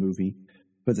the movie,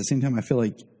 but at the same time, I feel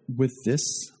like with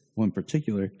this one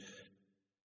particular,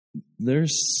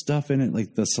 there's stuff in it,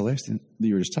 like the Celestial that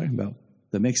you were just talking about,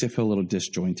 that makes it feel a little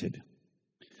disjointed.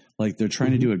 Like they're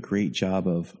trying to do a great job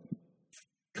of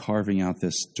carving out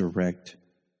this direct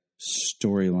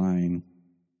storyline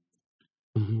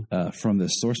from the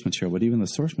source material, but even the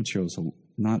source material is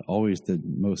not always the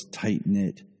most tight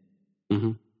knit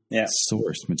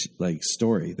source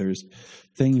story. There's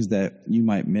things that you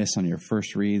might miss on your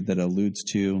first read that alludes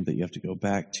to that you have to go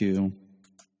back to.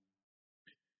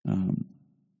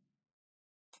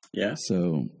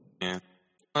 So yeah.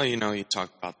 Well, you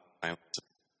talk about violence.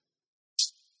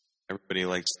 Everybody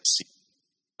likes to see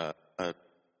a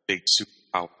big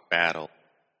superpower battle.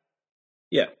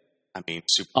 Yeah. I mean,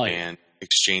 Superman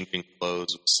exchanging blows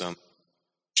with some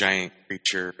giant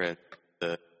creature at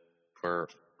or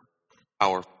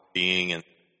powerful being, and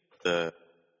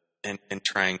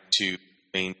trying to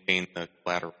maintain the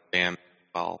collateral damage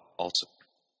while also.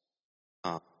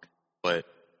 But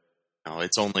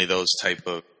it's only those type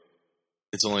of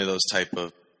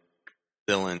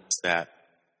villains that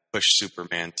push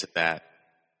Superman to that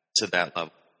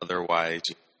level. Otherwise,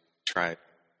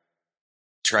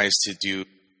 tries to do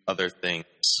other things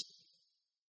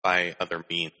by other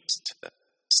means to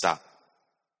stop.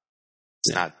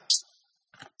 It's not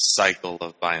cycle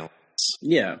of violence.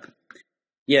 Yeah,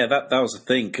 that was the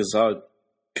thing, because I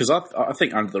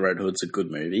think Under the Red Hood's a good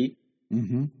movie.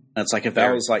 And it's like, if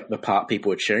that was like the part people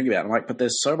were cheering about, I'm like, but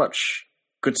there's so much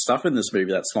good stuff in this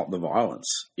movie that's not the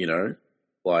violence,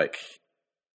 like.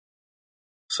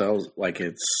 So, like,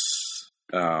 it's,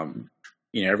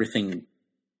 everything,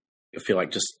 I feel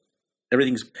like just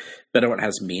everything's better when it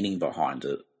has meaning behind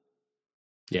it.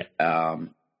 Yeah.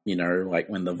 Like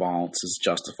when the violence is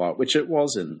justified, which it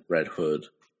was in Red Hood.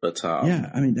 But, I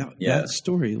mean, that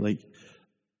story, like,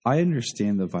 I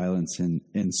understand the violence in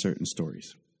certain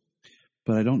stories,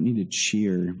 but I don't need to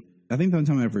cheer. I think the only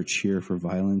time I ever cheer for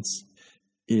violence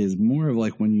is more of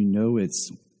like when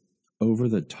it's over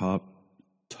the top,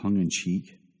 tongue in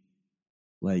cheek.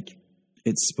 Like,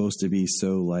 it's supposed to be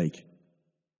so like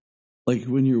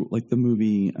when you're like the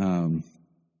movie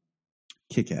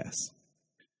Kick-Ass,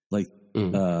 like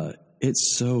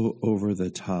it's so over the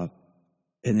top,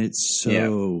 and it's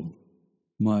so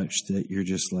much that you're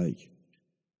just like,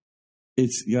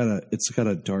 it's got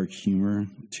a dark humor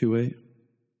to it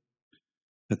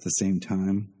at the same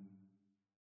time.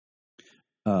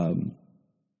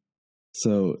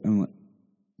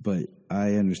 But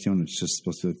I understand when it's just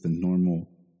supposed to be like the normal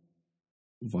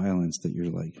violence that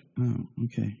you're like, oh,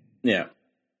 okay. Yeah.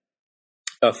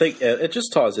 I think it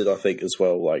just ties in, I think, as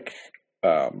well, like,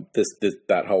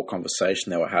 that whole conversation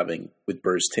they were having with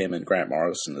Bruce Timm and Grant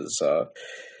Morrison is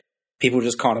people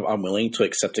just kind of unwilling to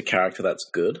accept a character that's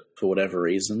good for whatever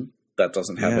reason, that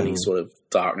doesn't have any sort of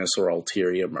darkness or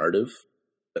ulterior motive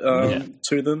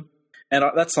to them. And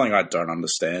that's something I don't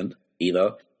understand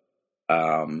either.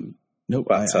 Nope,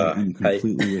 but, I'm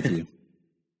completely with you.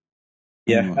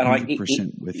 Yeah, I'm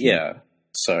 100% with you. Yeah,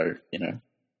 so, And,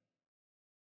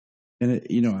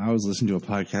 I was listening to a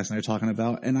podcast and they were talking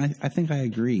about, and I think I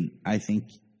agree. I think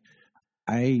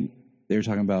they were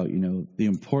talking about, the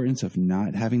importance of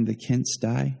not having the Kents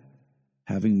die,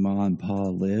 having Ma and Pa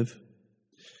live.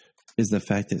 is the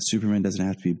fact that Superman doesn't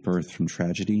have to be birthed from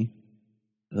tragedy.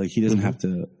 Like, he doesn't have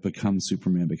to become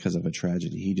Superman because of a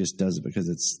tragedy. He just does it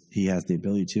because he has the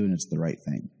ability to, and it's the right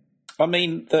thing. I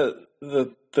mean, the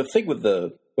thing with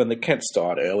when the Kents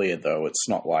died earlier, though, it's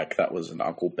not like that was an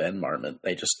Uncle Ben moment.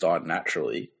 They just died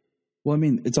naturally. Well, I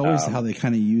mean, it's always how they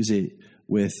kind of use it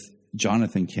with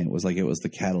Jonathan Kent. Was like it was the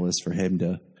catalyst for him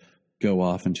to go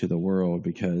off into the world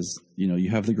because, you know, you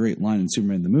have the great line in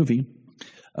Superman the movie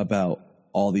about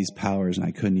all these powers and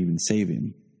I couldn't even save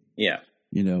him. Yeah.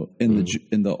 You know,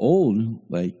 in the old,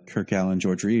 like Kirk Allen,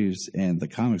 George Reeves, and the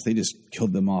comics, they just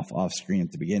killed them off screen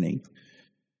at the beginning.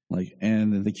 Like,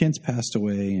 and the Kents passed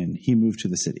away, and he moved to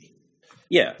the city.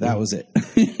 Yeah, that was it.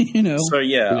 You know. So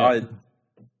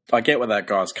I get where that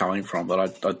guy's coming from,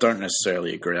 but I don't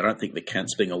necessarily agree. I don't think the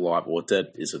Kents being alive or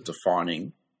dead is a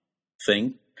defining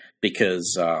thing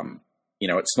because you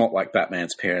know, it's not like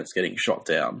Batman's parents getting shot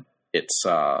down. It's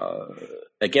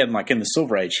again, like in the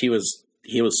Silver Age, he was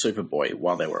Superboy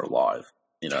while they were alive,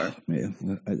 you know? Yeah,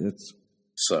 it's...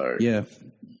 So... Yeah.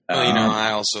 Well, you know,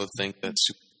 I also think that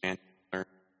Superman learned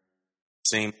the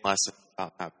same lesson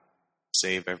about how to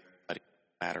save everybody,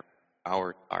 no matter how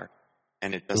powered they are.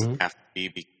 And it doesn't have to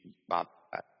be about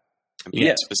that. I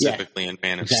mean, specifically in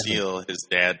Man of Steel, his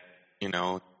dad, you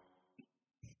know,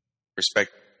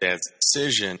 respect Dad's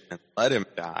decision and let him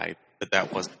die, but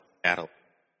that wasn't catalyst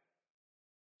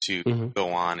to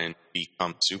go on and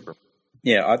become Superman.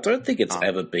 Yeah, I don't think it's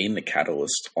ever been the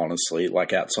catalyst, honestly,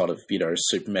 like outside of, you know,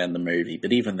 Superman the movie.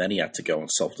 But even then he had to go on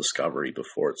self-discovery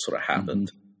before it sort of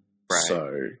happened. Right.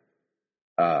 So,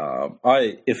 I'm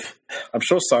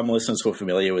sure some listeners who are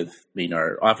familiar with me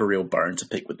know I have a real bone to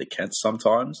pick with the Kents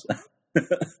sometimes.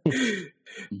 But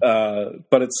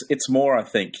it's more, I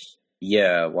think,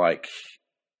 like,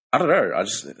 I don't know.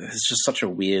 It's just such a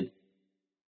weird...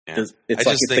 Yeah. It's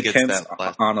like if the Kents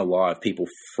aren't alive, people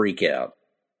freak out.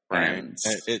 Right.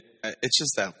 It's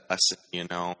just that lesson, you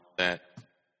know, that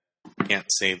you can't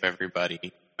save everybody, no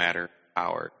matter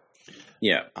power.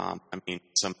 Yeah. I mean,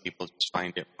 some people just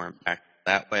find it more impactful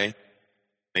that way.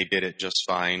 They did it just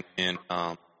fine in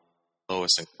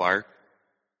Lois and Clark.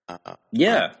 One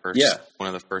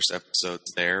of the first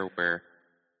episodes there where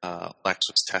Lex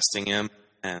was testing him,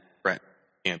 and Brett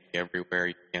can't be everywhere.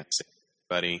 You can't save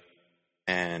everybody.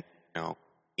 And, you know,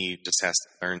 he just has to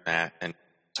learn that and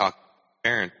talk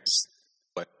parents,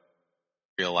 but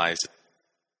realize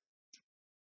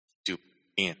do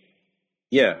can't.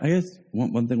 Yeah, I guess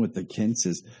one thing with the Kents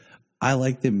is I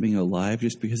like them being alive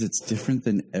just because it's different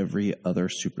than every other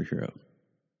superhero.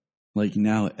 Like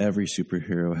now, every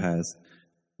superhero has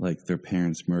like their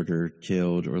parents murdered,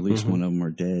 killed, or at least one of them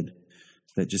are dead.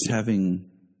 That just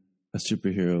having a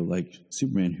superhero like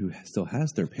Superman who still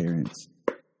has their parents,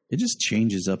 it just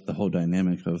changes up the whole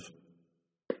dynamic of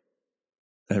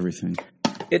everything.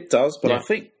 It does, but I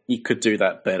think you could do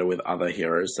that better with other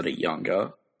heroes that are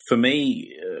younger. For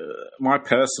me, my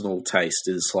personal taste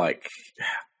is like,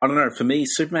 I don't know, for me,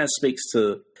 Superman's story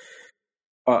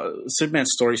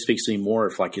speaks to me more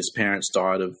if like his parents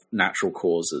died of natural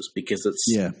causes because it's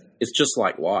just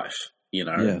like life, you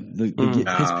know? Yeah, his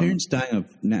parents dying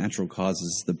of natural causes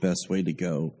is the best way to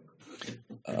go.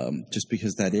 Just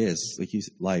because that is, like,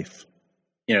 life.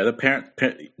 You know,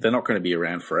 they're not going to be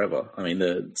around forever. I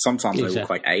mean, sometimes they look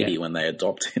like 80 when they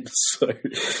adopt him. So,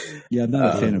 yeah, I'm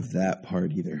not a fan of that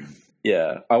part either.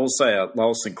 Yeah, I will say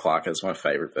Lois and Clark is my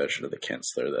favorite version of the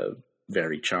Kents. They're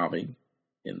very charming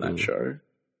in that show.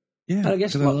 Yeah, I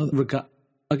guess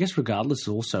regardless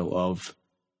also of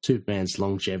Superman's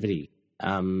longevity,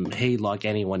 he, like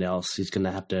anyone else, is going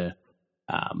to have to,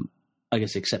 I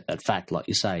guess, accept that fact, like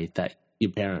you say, that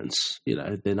your parents, you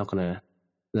know, they're not going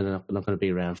to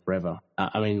be around forever.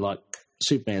 I mean, like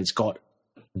Superman's got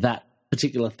that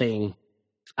particular thing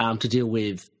to deal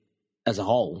with as a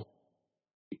whole,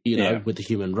 you know, with the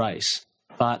human race.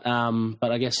 But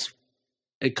I guess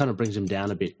it kind of brings him down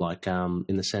a bit, like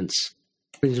in the sense,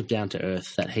 brings him down to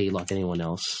earth that he, like anyone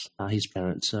else, his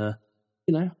parents, you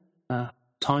know,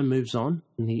 time moves on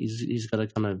and he's got to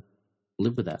kind of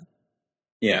live with that.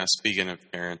 Yeah, speaking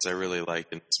of parents, I really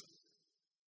liked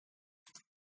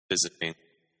visiting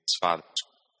his father.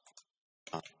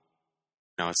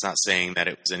 No, it's not saying that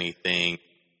it was anything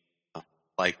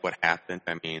like what happened.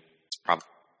 I mean, it's probably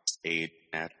staged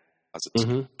because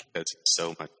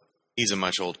he's a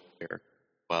much older character.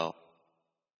 Well,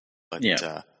 but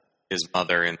his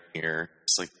mother in here,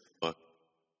 it's like the book,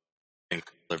 I think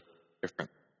a little different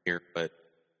here, but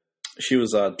she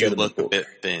was you look a bit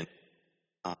thin.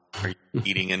 Are you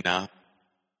eating enough?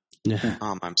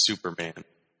 Mom, I'm Superman.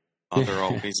 Mother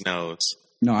always knows.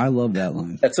 No, I love that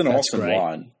line. That's an awesome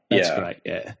line. That's great,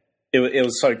 yeah. it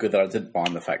was so good that I didn't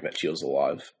mind the fact that she was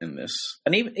alive in this.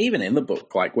 And even in the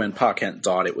book, like when Pa Kent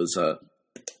died,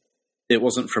 it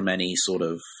wasn't from any sort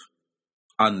of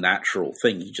unnatural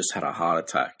thing. He just had a heart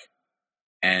attack.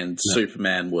 And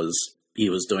Superman was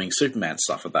doing Superman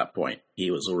stuff at that point.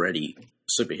 He was already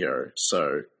a superhero.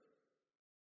 So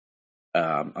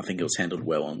I think it was handled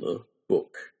well in the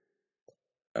book.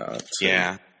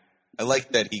 Yeah. I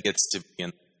like that he gets to be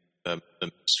in the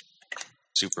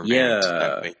Superman. Yeah. So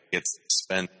that way he gets to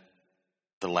spend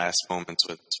the last moments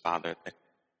with his father that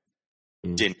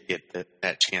didn't get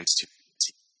that chance to.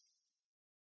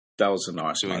 That was a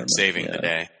nice moment. Saving the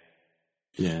day.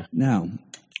 Yeah. Now,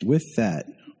 with that,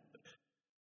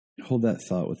 hold that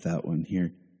thought with that one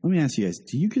here. Let me ask you guys,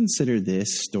 do you consider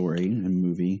this story and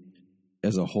movie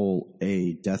as a whole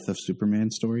a Death of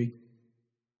Superman story?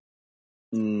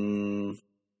 Oh,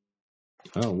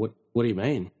 what do you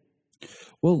mean?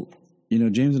 Well,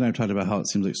 James and I have talked about how it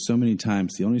seems like so many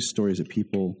times the only stories that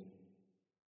people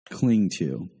cling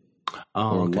to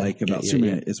about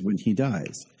Superman is when he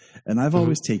dies. And I've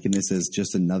always taken this as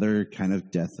just another kind of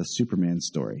Death of Superman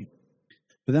story.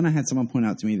 But then I had someone point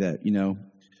out to me that,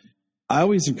 I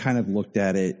always kind of looked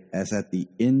at it as at the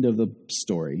end of the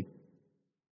story,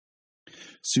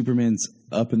 Superman's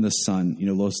up in the sun.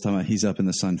 Lois talking about he's up in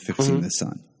the sun fixing the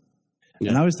sun. Yeah.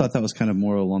 And I always thought that was kind of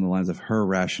more along the lines of her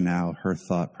rationale, her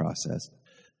thought process.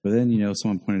 But then,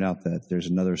 someone pointed out that there's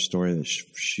another story that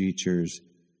features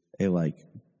a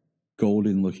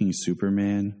golden looking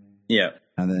Superman. Yeah.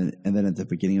 And then at the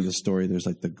beginning of the story, there's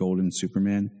the golden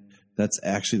Superman. That's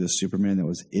actually the Superman that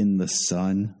was in the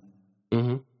sun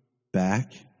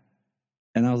back.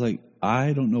 And I was like,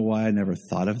 I don't know why I never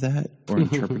thought of that or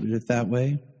interpreted it that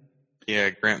way. Yeah,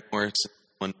 Grant Morrison,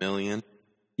 1 million.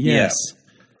 Yes.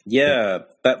 Yeah,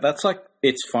 that's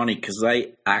it's funny because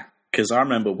because I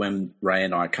remember when Ray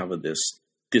and I covered this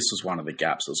was one of the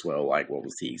gaps as well. What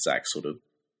was the exact sort of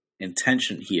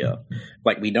intention here?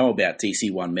 We know about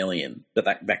DC 1 million, but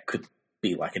that could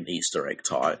be an Easter egg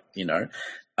type,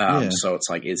 So it's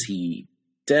is he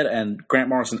dead? And Grant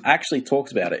Morrison actually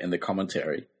talked about it in the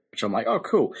commentary, which I'm like, oh,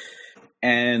 cool.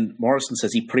 And Morrison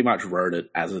says he pretty much wrote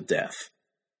it as a death.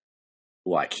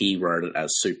 He wrote it as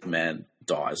Superman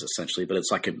dies, essentially, but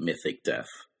it's a mythic death.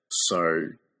 So,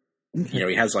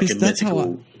 he has a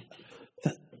mythical...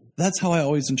 That's how I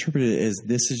always interpreted it, is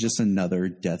this is just another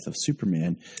death of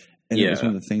Superman. And it was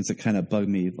one of the things that kind of bugged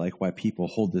me, why people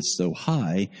hold this so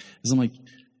high, is I'm like,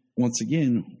 once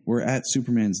again, we're at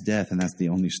Superman's death, and that's the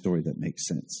only story that makes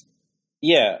sense.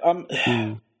 Yeah,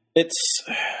 it's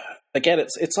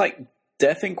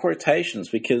death in quotations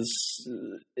because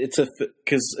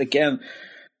again,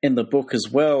 in the book as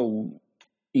well,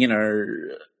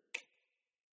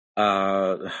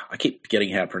 I keep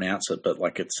forgetting how to pronounce it, but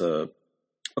it's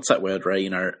what's that word, Ray?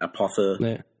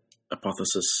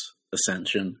 Apotheosis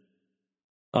ascension.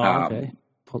 Oh, okay.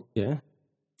 Yeah.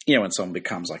 When someone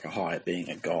becomes a higher being,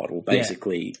 a god, well,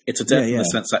 basically, it's a death in the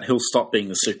sense that he'll stop being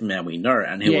the Superman we know,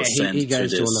 and he'll ascend he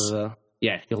goes to this.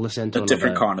 He'll ascend to a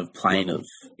different kind of plane of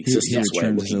existence. He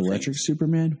returns as electric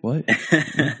Superman. What?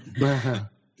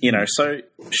 So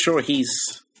sure, he's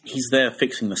there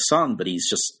fixing the sun, but he's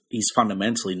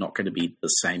fundamentally not going to be the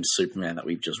same Superman that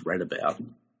we've just read about,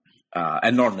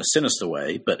 and not in a sinister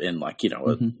way, but in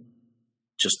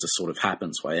just a sort of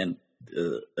happens way. And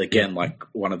again,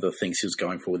 one of the things he was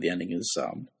going for with the ending is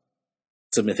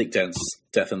it's a mythic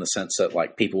death in the sense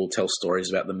that people will tell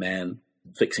stories about the man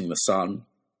fixing the sun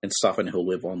and stuff, and he'll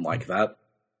live on like that.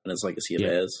 And his legacy of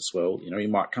heirs as well. He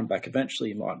might come back eventually,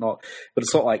 he might not. But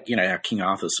it's not how King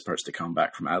Arthur's supposed to come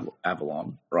back from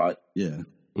Avalon, right? Yeah.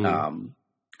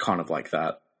 Kind of like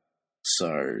that.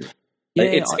 So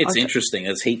it's interesting.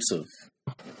 There's heaps of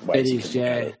ways you can look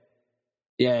at it.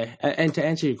 Yeah, and to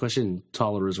answer your question,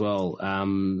 Tyler, as well,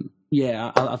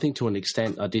 I think to an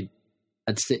extent I did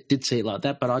see it like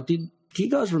that, but do you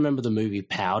guys remember the movie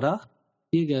Powder?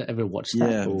 Do you ever watch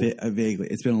that? Yeah, vaguely.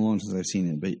 It's been a long since I've seen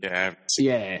it, but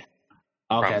yeah.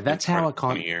 Okay, that's how I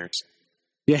kind of years.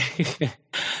 Yeah,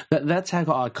 that's how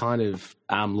I kind of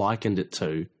likened it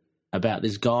to, about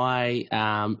this guy.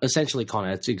 Essentially,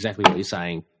 kind of, it's exactly what you're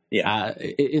saying. Yeah.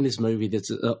 In this movie, this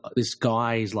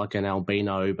guy is like an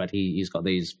albino, but he's got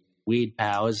these weird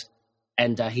powers,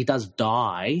 and he does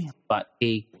die, but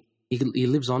he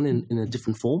lives on in a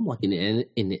different form, in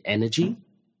energy.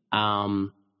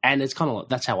 And it's kind of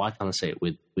that's how I kind of see it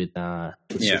with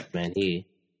Superman here.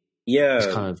 Yeah, it's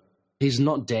kind of, he's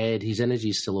not dead. His energy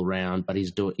is still around, but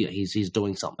he's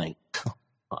doing something.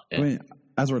 I mean,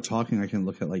 as we're talking, I can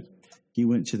look at he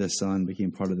went to the sun,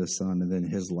 became part of the sun, and then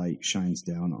his light shines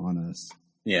down on us.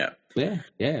 Yeah.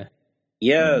 Yeah.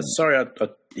 Yeah, sorry.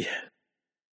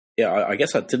 I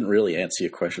guess I didn't really answer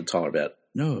your question, Tyler, about...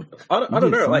 No. I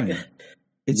don't know. Fine. Like,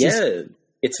 it's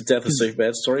it's a Death of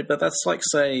Superman story, but that's like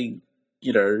saying,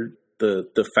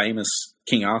 the famous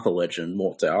King Arthur legend,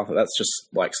 Morte Arthur. That's just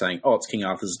like saying, oh, it's King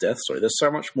Arthur's death story. There's so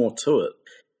much more to it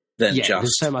than just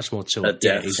there's so much more to a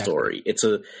death story. It's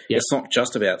not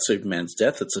just about Superman's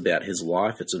death. It's about his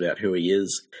life. It's about who he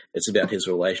is. It's about his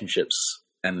relationships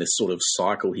and this sort of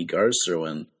cycle he goes through.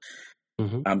 And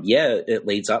it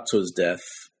leads up to his death,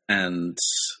 and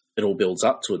it all builds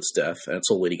up to its death, and it's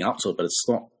all leading up to it. But it's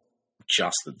not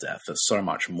just the death. There's so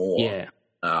much more. Yeah.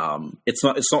 It's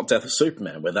not Death of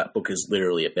Superman, where that book is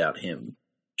literally about him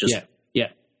just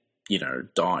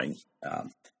dying.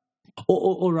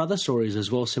 Or other stories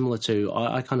as well, similar to,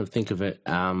 I kind of think of it,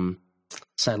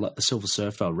 say like the Silver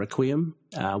Surfer Requiem,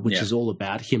 which is all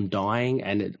about him dying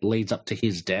and it leads up to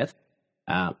his death.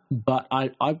 But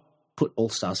I put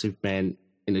All-Star Superman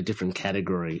in a different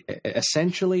category.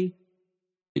 Essentially,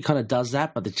 it kind of does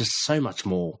that, but there's just so much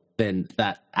more than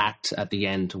that act at the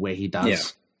end where he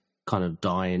does kind of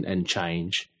die and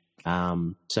change.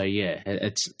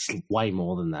 It's way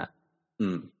more than that.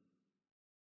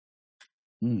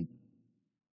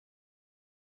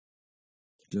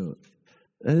 Dude,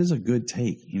 that is a good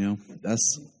take.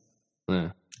 That's.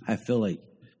 I feel like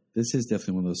this is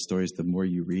definitely one of those stories. The more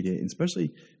you read it, and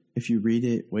especially if you read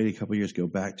it, wait a couple years, go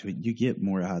back to it, you get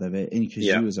more out of it, and because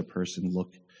you as a person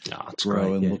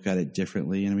grow and look at it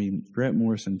differently. And I mean, Grant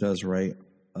Morrison does write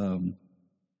on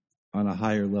a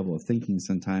higher level of thinking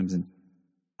sometimes, and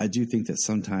I do think that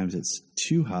sometimes it's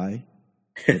too high.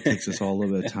 It takes us all a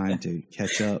little bit of time to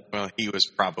catch up. Well, he was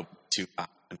probably too high.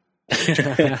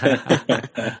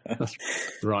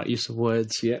 Right use of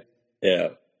words, yeah,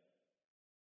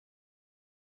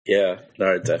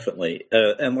 no, definitely.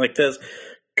 And like,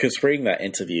 because reading that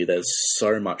interview, there's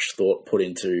so much thought put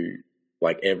into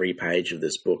like every page of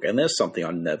this book, and there's something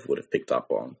I never would have picked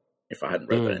up on if I hadn't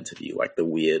read that interview, like the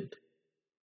weird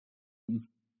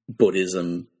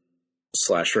Buddhism /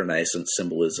 Renaissance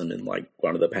symbolism in like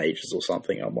one of the pages or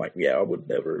something. I'm like, I would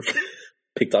never have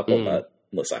picked up on that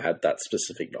unless I had that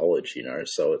specific knowledge,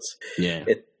 So it's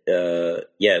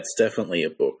it's definitely a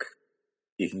book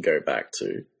you can go back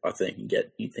to, I think, and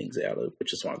get new things out of,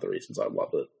 which is one of the reasons I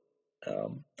love it.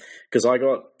 Because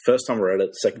first time I read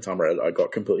it, second time I read it, I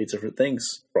got completely different things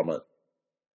from it.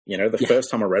 The first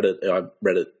time I read it,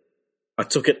 I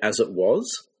took it as it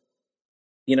was.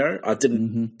 I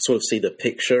didn't sort of see the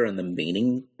picture and the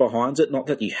meaning behind it. Not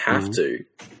that you have to.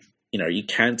 You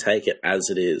can take it as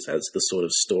it is, as the sort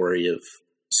of story of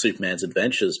Superman's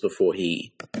adventures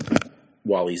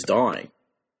while he's dying.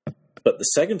 But the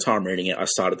second time reading it, I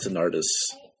started to notice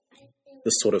the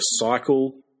sort of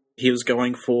cycle he was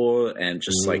going for, and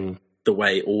just like the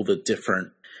way all the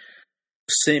different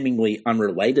seemingly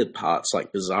unrelated parts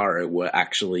like Bizarro were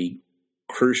actually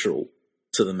crucial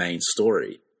to the main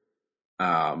story.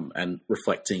 And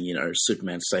reflecting,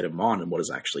 Superman's state of mind and what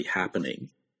is actually happening.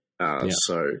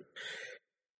 So,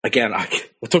 again,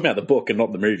 we're talking about the book and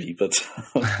not the movie, but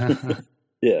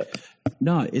yeah.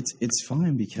 No, it's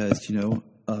fine because the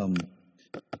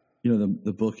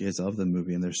book is of the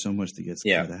movie, and there's so much that gets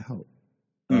cut out.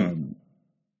 And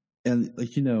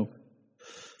like a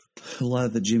lot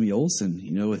of the Jimmy Olsen,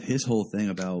 with his whole thing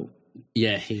about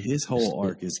his whole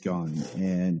arc is gone,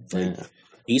 and like.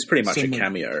 He's pretty much a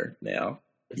cameo now.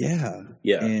 Yeah.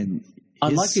 And I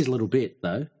liked his little bit,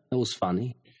 though. That was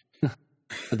funny.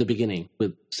 At the beginning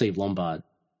with Steve Lombard.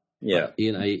 Yeah.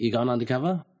 Like, you going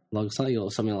undercover? Like something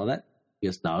like that? He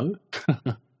goes, no.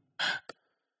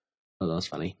 Oh, that was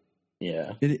funny.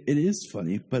 Yeah. It is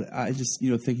funny, but I just,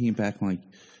 thinking back, like,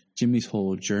 Jimmy's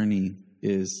whole journey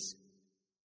it's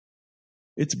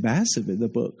massive in the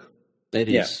book. It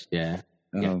is, yeah.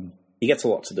 He gets a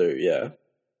lot to do, yeah.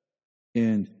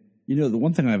 And the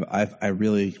one thing I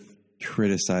really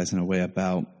criticize in a way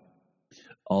about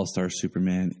All-Star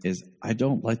Superman is I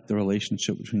don't like the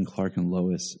relationship between Clark and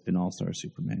Lois in All-Star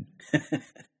Superman.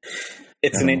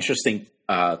 It's an interesting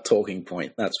talking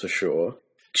point, that's for sure.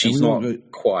 She's not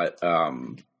quite.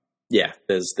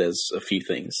 There's a few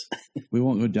things. We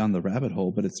won't go down the rabbit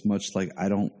hole, but it's much like I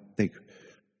don't think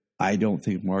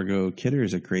Margot Kidder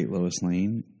is a great Lois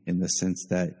Lane in the sense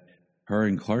that her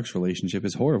and Clark's relationship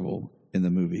is horrible in the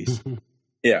movies.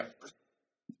 Yeah.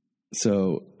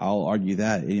 So I'll argue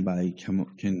that anybody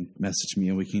can message me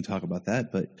and we can talk about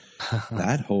that. But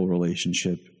that whole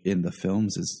relationship in the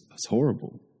films is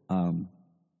horrible. My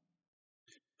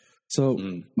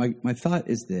thought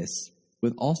is this: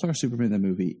 with All-Star Superman the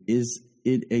movie, is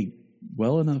it a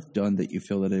well enough done that you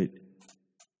feel that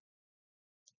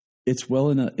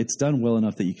it's done well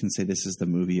enough that you can say this is the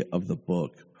movie of the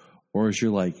book, or is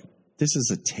you're like, this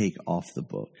is a take off the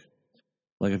book.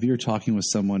 Like if you're talking with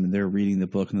someone and they're reading the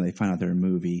book and they find out they're a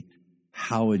movie,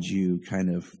 how would you kind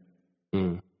of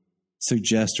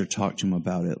suggest or talk to them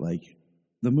about it? Like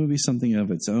the movie's something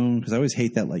of its own, because I always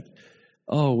hate that. Like,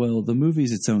 oh well, the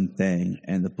movie's its own thing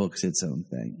and the book's its own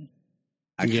thing.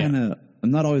 I'm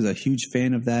not always a huge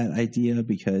fan of that idea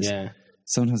because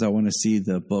sometimes I want to see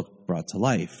the book brought to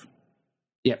life.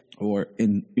 Yeah. Or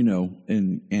in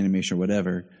animation or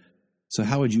whatever. So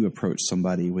how would you approach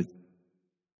somebody with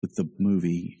the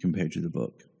movie compared to the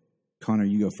book? Connor,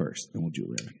 you go first, then we'll do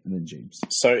Ray, and then James.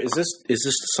 So is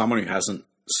this someone who hasn't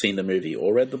seen the movie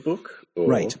or read the book? Or?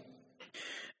 Right.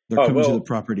 They're coming to the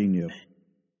property new.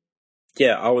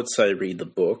 Yeah, I would say read the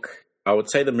book. I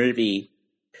would say the movie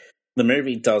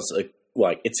does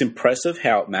it's impressive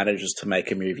how it manages to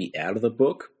make a movie out of the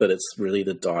book, but it's really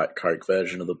the Diet Coke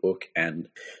version of the book. And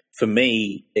for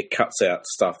me, it cuts out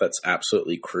stuff that's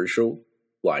absolutely crucial.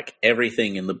 Like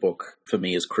everything in the book for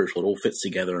me is crucial. It all fits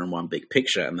together in one big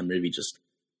picture, and the movie just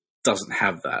doesn't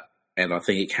have that. And I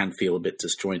think it can feel a bit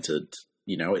disjointed.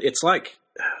 It's like,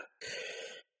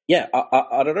 I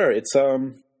don't know. It's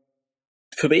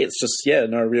for me, it's just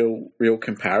no real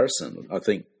comparison. I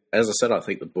think, as I said, I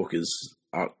think the book is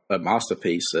a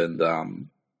masterpiece, and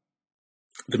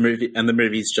the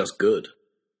movie's just good.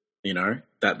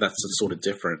 That's the sort of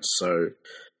difference. So,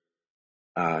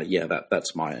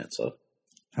 that's my answer.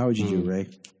 How would you do, Ray?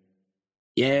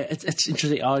 Yeah, it's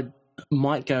interesting. I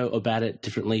might go about it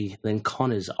differently than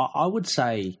Connor's. I would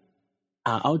say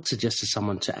I would suggest to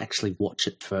someone to actually watch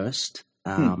it first,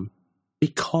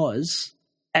 because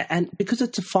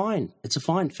it's a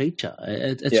fine feature.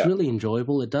 It's really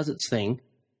enjoyable. It does its thing,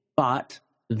 but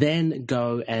then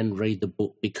go and read the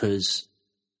book because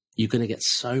you're going to get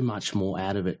so much more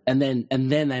out of it. And then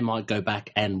they might go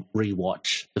back and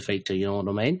rewatch the feature. You know what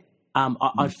I mean?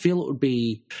 I feel it would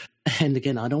be, and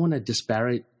again, I don't want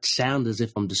to sound as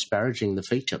if I'm disparaging the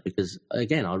feature because,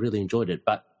 again, I really enjoyed it.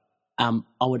 But I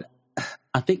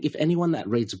think if anyone that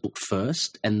reads a book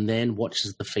first and then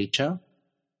watches the feature,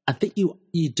 I think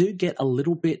you do get a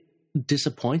little bit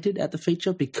disappointed at the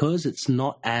feature because it's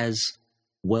not as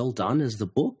well done as the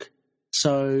book.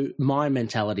 So my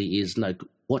mentality is, no,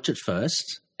 watch it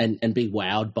first and be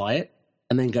wowed by it,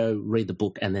 and then go read the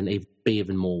book and then be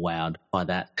even more wowed by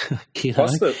that.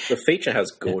 Plus, the feature has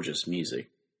gorgeous music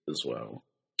as well.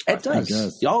 It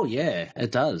does. Oh, yeah,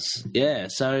 it does. Yeah,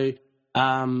 so,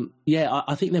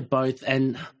 I think they're both,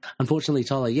 and unfortunately,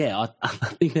 Tyler, I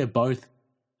think they're both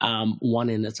one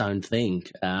in its own thing.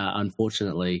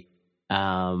 Unfortunately,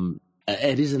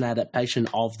 it is an adaptation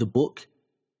of the book,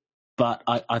 but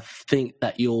I think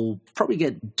that you'll probably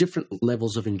get different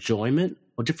levels of enjoyment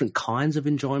or different kinds of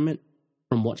enjoyment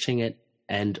from watching it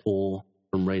and or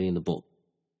from reading the book.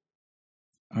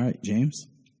 All right, James?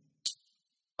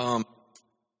 I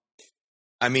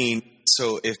mean,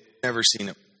 so if you've never seen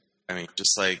it, I mean,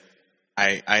 just like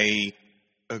I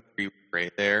agree with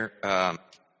Ray there.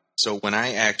 So when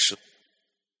I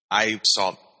saw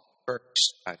it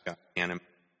first, I got anime,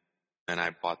 and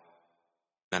I bought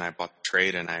the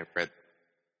trade and I read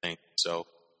the thing. So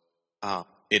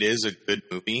it is a good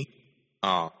movie.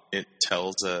 It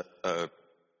tells a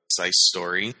concise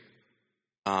story,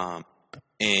 and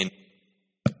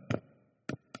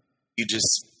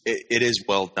it is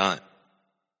well done,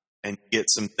 and you get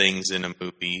some things in a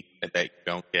movie that you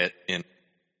don't get in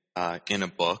a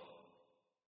book.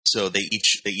 So they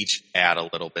each add a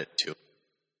little bit to it.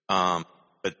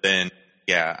 But then,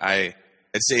 I'd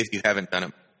say if you haven't done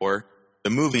it before, the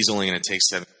movie's only going to take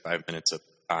 75 minutes of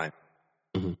time.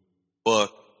 Mm-hmm.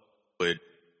 Book would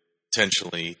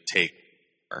potentially take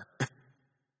more,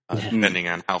 depending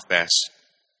on how fast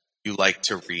you like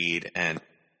to read. And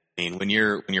I mean, when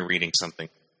you're reading something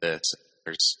like this,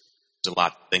 there's a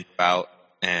lot to think about,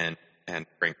 and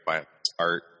Frank Wild's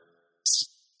art is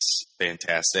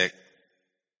fantastic.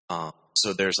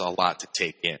 So there's a lot to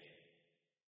take in.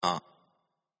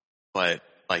 But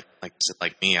like I said,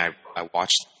 like me, I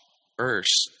watched it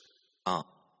first,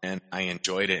 and I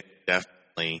enjoyed it.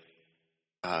 Definitely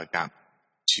got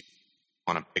to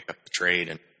want to pick up the trade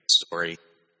and the story.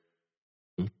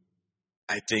 Mm-hmm.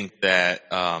 I think that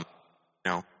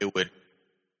it would,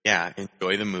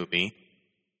 enjoy the movie.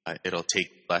 It'll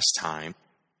take less time,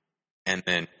 and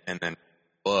then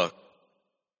book,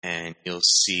 and you'll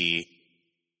see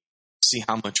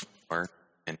how much more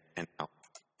and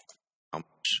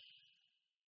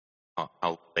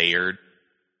how layered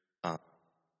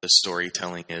the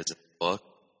storytelling is in the book.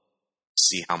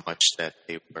 See how much that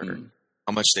they were,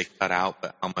 how much they cut out,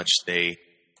 but how much they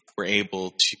were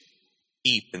able to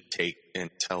keep and take and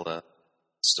tell a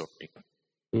story.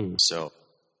 So,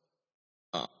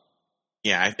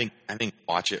 yeah, I think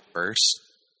watch it first.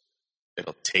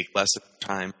 It'll take less of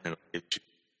time and it'll get you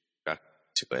back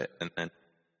to it, and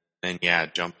then yeah,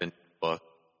 jump into the book.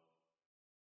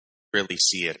 Really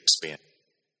see it expand.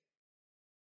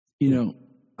 You know,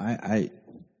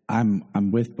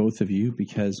 I'm with both of you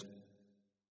because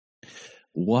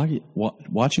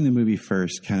watching the movie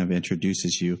first kind of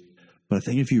introduces you. But I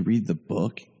think if you read the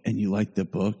book and you like the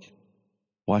book,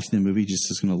 watching the movie just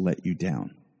is going to let you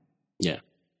down. Yeah.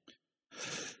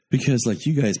 Because like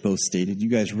you guys both stated, you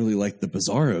guys really like the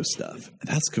Bizarro stuff.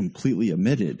 That's completely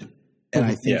omitted. And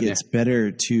I think it's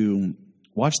better to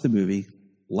watch the movie,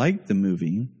 like the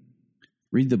movie,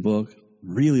 read the book,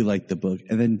 really like the book,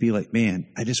 and then be like, man,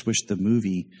 I just wish the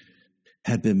movie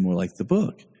had been more like the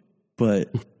book.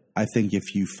 But I think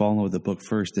if you follow the book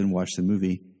first and watch the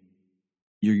movie,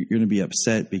 you're going to be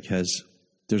upset because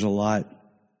there's a lot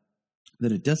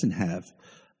that it doesn't have.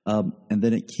 And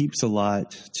then it keeps a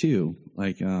lot too.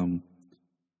 Like, I've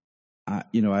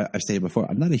stated before,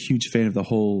 I'm not a huge fan of the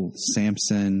whole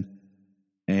Samson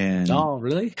and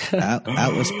really?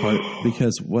 Atlas part,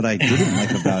 because what I didn't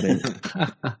like about it,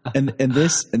 and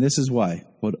this is why,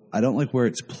 what I don't like where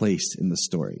it's placed in the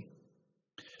story,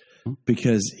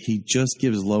 because he just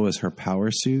gives Lois her power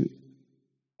suit,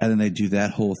 and then they do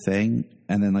that whole thing,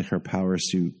 and then like her power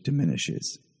suit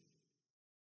diminishes.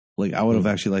 Like I would have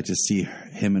actually liked to see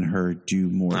him and her do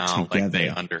more together. Like they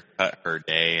undercut her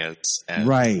day as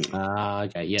right.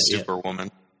 Okay, yeah,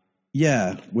 Superwoman.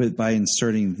 Yeah, by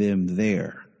inserting them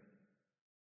there.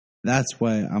 That's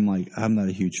why I'm not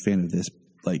a huge fan of this,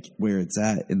 like where it's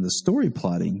at in the story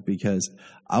plotting, because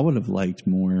I would have liked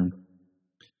more.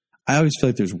 I always feel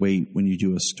like there's weight when you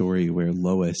do a story where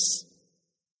Lois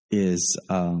is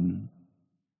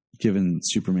given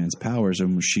Superman's powers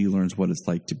and she learns what it's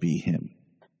like to be him.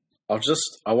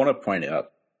 I want to point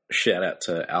out, shout out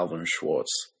to Alvin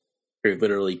Schwartz, who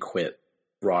literally quit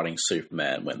writing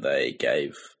Superman when they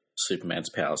gave Superman's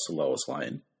powers to Lois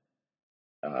Lane.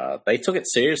 They took it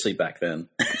seriously back then,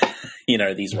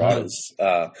 these writers.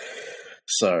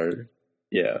 So,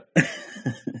 yeah.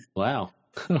 Wow.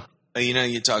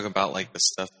 You talk about like the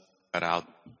stuff cut out,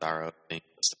 Bizarro things,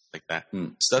 stuff like that.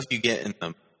 Stuff you get in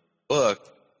the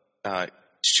book,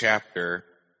 chapter,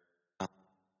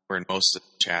 or in most of the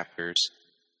chapters,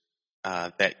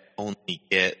 that only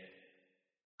get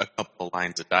a couple of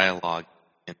lines of dialogue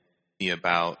and be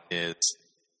about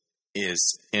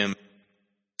is him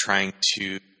trying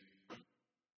to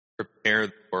prepare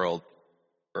the world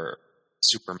for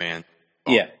Superman.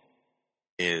 Yeah.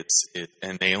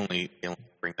 And they only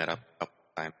bring that up a couple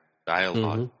of times.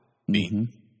 Dialogue.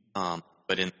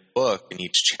 But in the book, in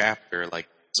each chapter, like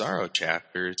Bizarro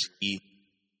chapters, he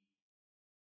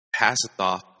passes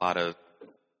off a lot of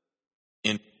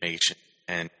information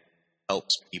and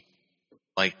helps people.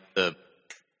 Like the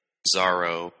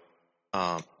Bizarro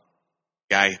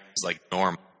guy who's like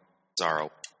normal Bizarro.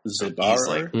 Zabaro? He's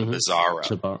like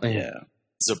Bizarro. Yeah.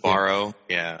 Zabaro,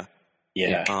 yeah.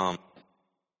 Yeah.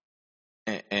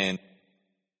 And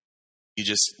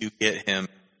you get him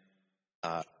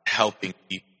helping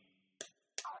people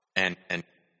and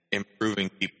improving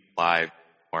people's lives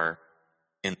more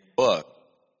in the book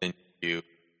than you do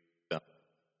film.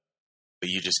 But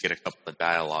you just get a couple of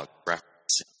dialogue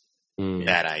referencing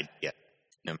that idea,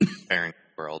 comparing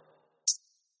the world.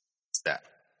 It's that.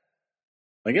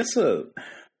 I guess a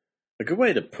good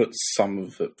way to put some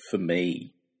of it for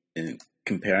me in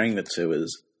comparing the two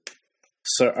is,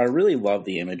 so I really love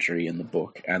the imagery in the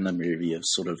book and the movie of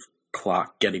sort of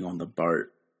Clark getting on the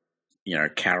boat,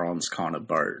 Charon's kind of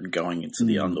boat, and going into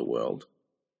the underworld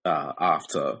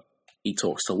after he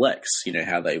talks to Lex,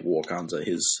 how they walk under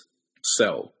his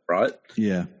cell, right?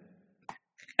 Yeah.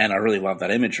 And I really love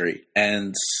that imagery.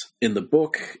 And in the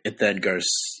book, it then goes,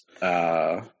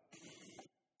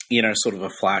 sort of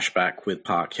a flashback with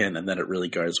Park Kent, and then it really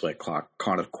goes where Clark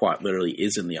kind of quite literally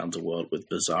is in the underworld with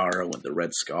Bizarro and the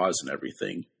red skies and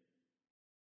everything.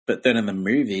 But then in the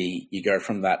movie, you go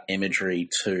from that imagery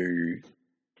to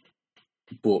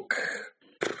book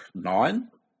 9.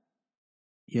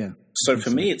 Yeah. So for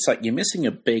me, it's like you're missing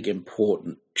a big,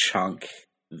 important chunk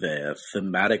there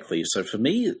thematically. So for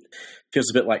me, it feels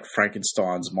a bit like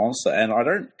Frankenstein's monster. And I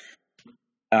don't...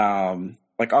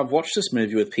 I've watched this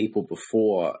movie with people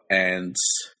before, and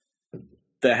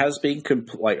there has been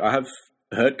I have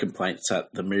heard complaints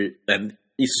that the movie, and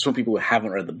this is from people who haven't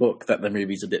read the book, that the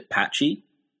movie's a bit patchy.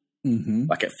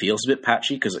 Like it feels a bit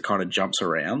patchy because it kind of jumps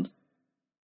around,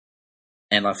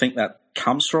 and I think that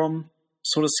comes from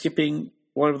sort of skipping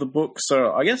all over the book.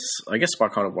 So I guess my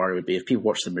kind of worry would be if people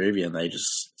watch the movie and they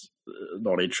just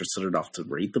not interested enough to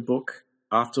read the book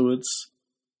afterwards.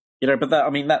 But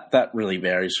that really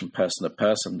varies from person to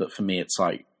person. But for me, it's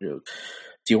like, do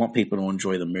you want people to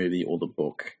enjoy the movie or the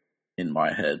book? In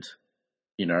my head,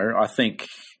 I think.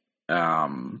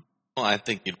 Well, I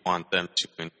think you'd want them to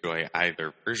enjoy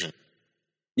either version.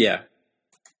 Yeah.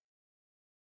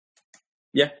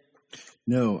 Yeah.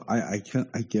 No, I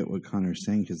get what Connor's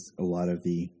saying, because a lot of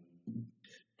the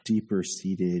deeper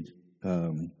seated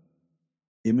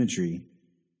imagery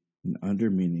and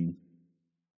undermeaning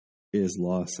is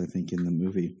lost, I think, in the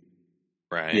movie.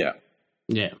 Right. Yeah.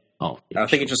 Yeah. Oh, yeah, I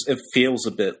think it feels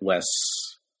a bit less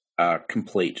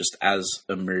complete just as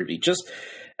a movie. Just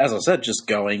as I said, just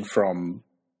going from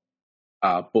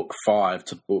book 5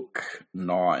 to book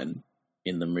 9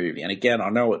 in the movie. And again, I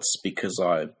know it's because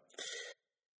I've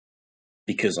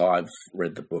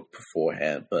read the book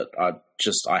beforehand, but I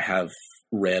have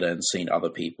read and seen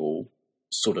other people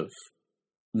sort of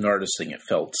noticing it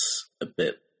felt a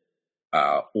bit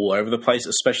all over the place,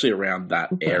 especially around that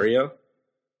area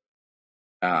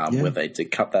where they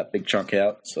did cut that big chunk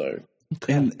out. So,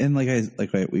 and like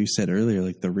what you said earlier,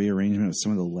 like the rearrangement of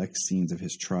some of the Lex scenes of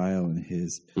his trial and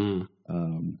his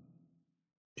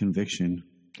conviction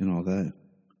and all that.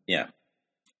 Yeah.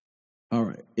 All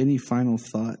right. Any final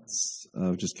thoughts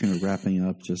of just kind of wrapping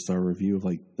up just our review of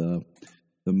like the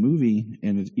movie?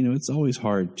 And it's always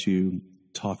hard to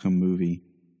talk a movie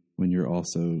when you're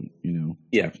also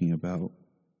talking about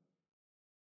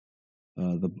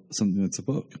something that's a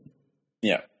book.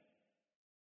 Yeah.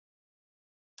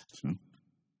 So,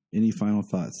 any final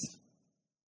thoughts?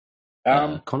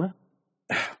 Connor?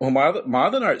 Well, my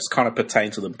other notes kind of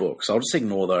pertain to the book, so I'll just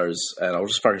ignore those and I'll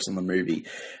just focus on the movie.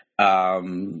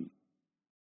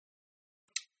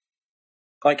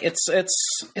 Like it's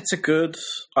a good.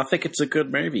 I think it's a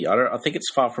good movie. I think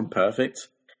it's far from perfect.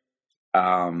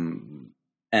 And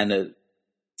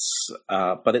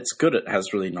but it's good. It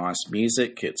has really nice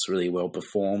music. It's really well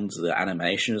performed. The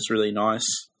animation is really nice.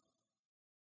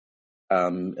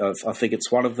 I think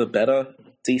it's one of the better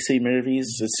DC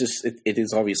movies. It's just it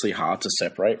is obviously hard to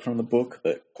separate from the book,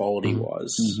 but quality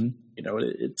wise,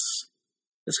 it's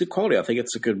good quality. I think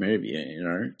it's a good movie.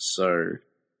 So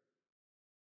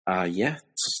yeah.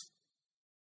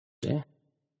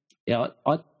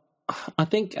 I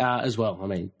think as well. I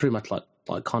mean, pretty much like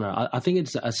Connor. I think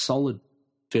it's a solid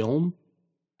film.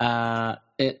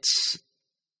 It's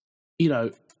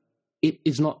it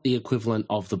is not the equivalent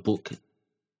of the book.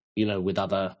 With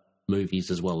other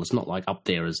movies as well. It's not like up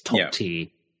there as top tier,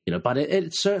 but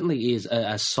it certainly is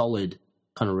a solid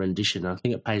kind of rendition. I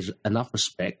think it pays enough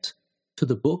respect to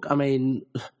the book. I mean,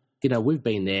 we've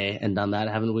been there and done that,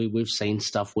 haven't we? We've seen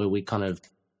stuff where we kind of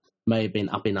may have been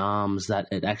up in arms that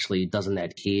it actually doesn't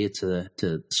adhere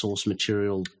to source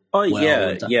material. Oh, well,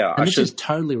 yeah. And this is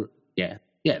totally, this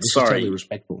is totally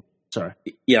respectful. Sorry.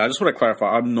 Yeah, I just want to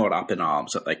clarify, I'm not up in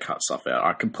arms that they cut stuff out.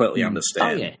 I completely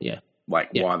understand. Oh, yeah. Why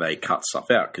they cut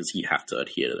stuff out, because you have to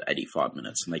adhere to the 85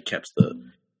 minutes, and they kept the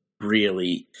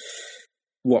really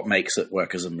what makes it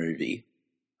work as a movie.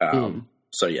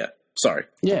 So yeah, sorry.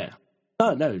 Yeah,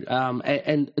 no.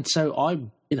 And so I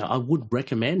would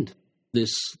recommend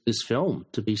this film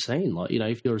to be seen. Like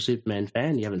if you're a Superman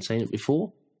fan, you haven't seen it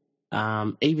before,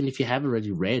 even if you have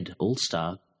already read All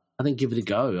Star, I think give it a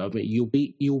go. I mean,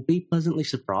 you'll be pleasantly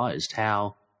surprised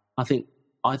how I think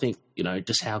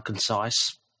just how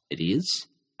concise it is,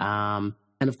 and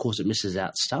of course it misses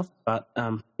out stuff. But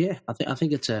I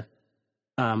think it's a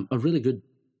really good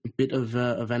bit of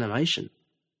animation.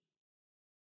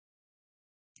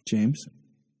 James,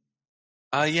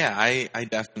 I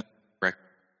definitely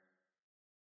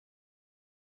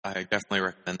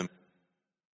recommend them.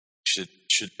 Should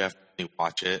definitely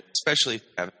watch it, especially if you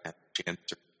haven't had a chance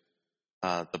to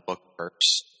read the book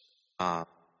first.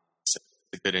 It's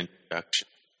a good introduction.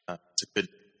 It's a good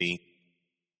movie.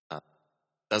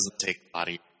 Doesn't take a lot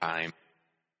of your time.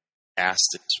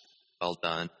 Cast is well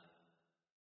done.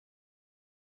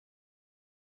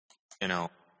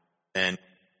 And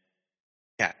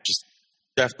yeah, just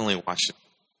definitely watch it.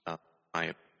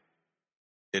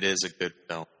 It is a good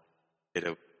film. Did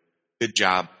a good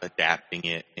job adapting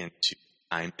it into the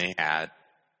time they had,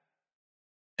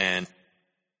 and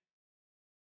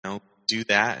do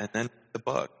that, and then the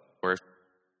book. Or if you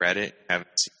read it, haven't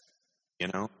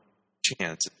seen,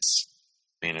 chance.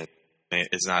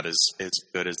 It's not as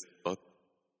good as the book.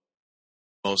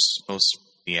 Most of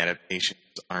the adaptations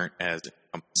aren't as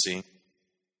encompassing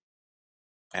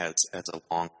as a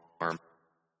long form.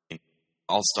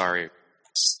 All-Star is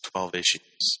 12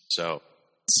 issues, so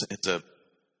it's a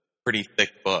pretty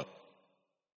thick book.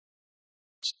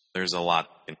 there's a lot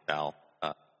you can tell,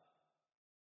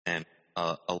 and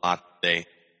a lot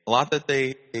that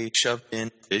they shoved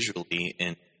in visually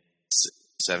in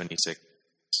 76.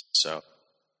 So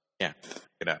yeah, check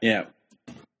it out. Yeah.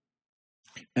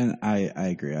 And I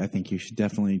agree. I think you should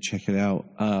definitely check it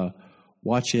out.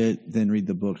 Watch it, then read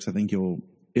the books. I think it'll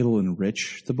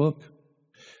enrich the book.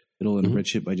 It'll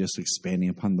enrich it by just expanding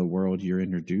upon the world you're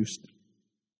introduced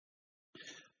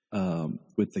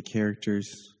with the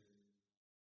characters.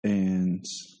 And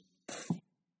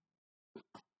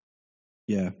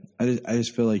yeah, I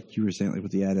just feel like you were saying, like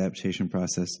with the adaptation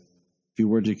process, if you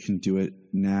were to can do it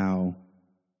now,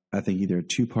 I think either a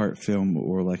 2-part film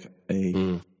or like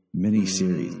a mini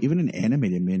series, even an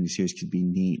animated mini series could be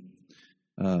neat.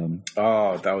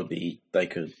 That would be, they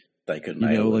could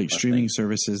nail it, like streaming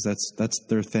services, that's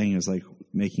their thing, is like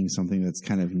making something that's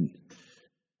kind of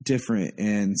different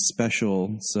and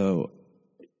special. So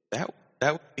that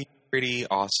would be pretty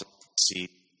awesome to see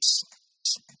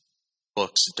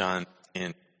books done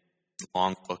in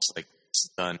long books like it's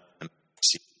done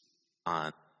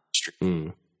on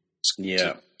streaming.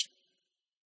 Yeah.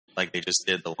 Like they just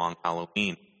did the Long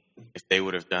Halloween. If they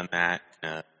would have done that in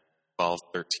a 12,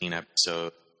 13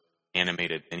 episode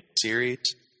animated miniseries,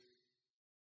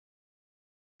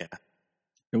 yeah,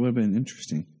 it would have been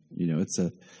interesting.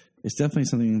 It's definitely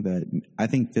something that I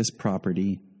think this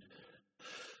property,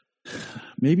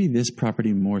 maybe this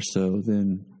property more so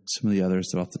than some of the others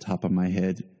that off the top of my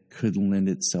head, could lend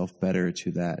itself better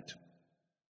to that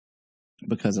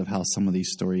because of how some of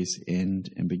these stories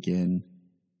end and begin.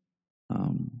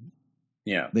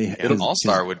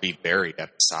 All-Star would be very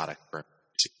episodic for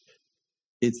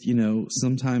it's,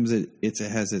 sometimes it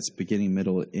has its beginning,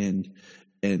 middle, end,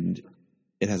 and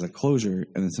it has a closure,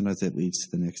 and then sometimes it leads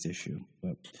to the next issue.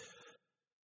 But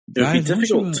it would be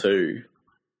difficult too.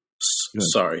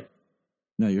 Sorry.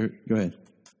 No, go ahead.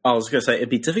 I was going to say, it'd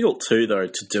be difficult too, though,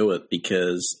 to do it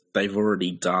because they've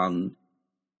already done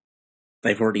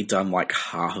like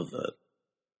half of it.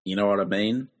 You know what I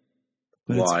mean?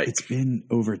 But it's been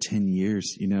over 10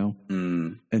 years,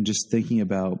 and just thinking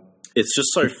about, it's just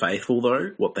so faithful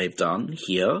though what they've done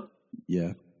here.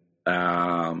 Yeah.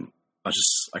 I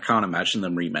can't imagine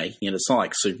them remaking it. It's not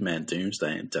like Superman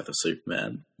Doomsday and Death of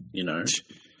Superman,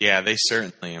 Yeah, they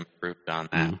certainly improved on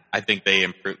that. I think they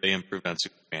improved on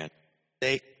Superman.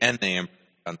 They improved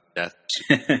on Death of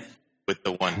Superman with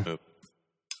the one movie.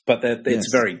 But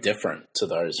it's very different to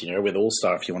those, with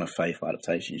All-Star, if you want a faithful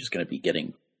adaptation, you're just going to be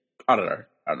getting, I don't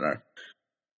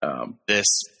know. This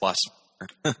plus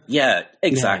yeah,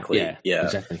 exactly. Yeah.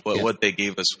 Exactly. What they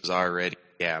gave us was already,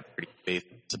 pretty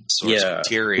faithful to the source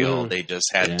material. They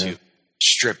just had to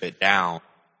strip it down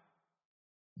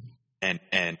and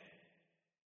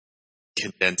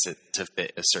condense it to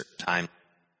fit a certain time.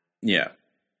 Yeah.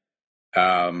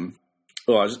 I do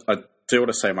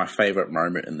want to say my favorite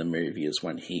moment in the movie is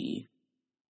when he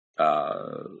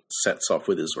sets off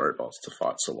with his robots to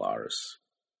fight Solaris.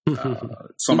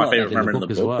 It's not my favorite moment in the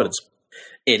book, but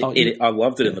I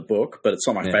loved it in the book, but it's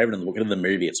not my favorite in the book. In the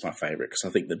movie, it's my favorite because I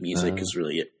think the music is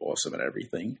really awesome and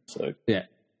everything. So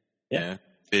yeah,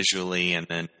 visually, and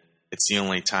then it's the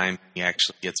only time he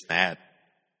actually gets mad.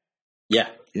 Yeah.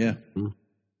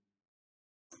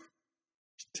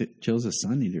 Kills a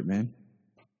Sun Eater, man.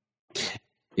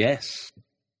 Yes.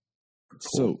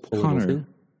 So, Connor,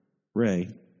 Ray,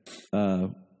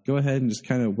 go ahead and just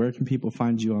kind of, where can people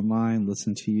find you online,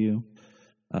 listen to you?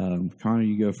 Connor,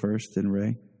 you go first, then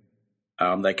Ray.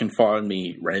 They can find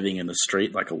me raving in the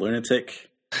street like a lunatic.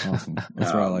 Awesome.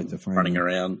 That's where I like to find running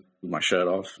around with my shirt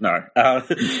off. No.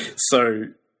 So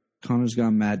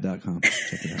ConnorsGoneMad.com.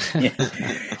 Check it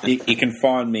out. You can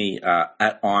find me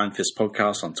at Iron Fist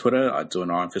Podcast on Twitter. I do an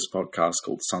Iron Fist podcast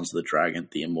called Sons of the Dragon,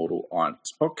 the Immortal Iron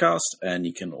Fist Podcast. And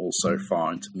you can also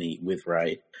find me with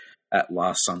Ray at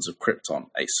Last Sons of Krypton,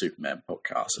 a Superman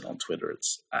podcast. And on Twitter,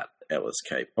 it's at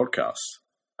LSK Podcast.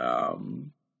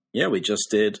 We just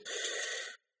did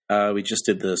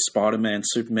the Spider-Man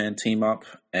Superman team up,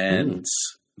 and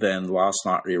then last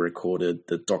night we recorded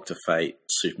the Dr. Fate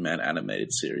Superman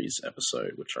animated series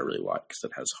episode, which I really like because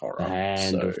it has horror.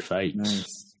 Hand of Fate.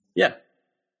 Nice. Yeah.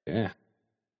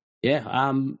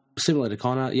 Similar to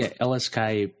Connor,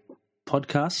 LSK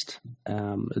Podcast.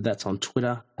 That's on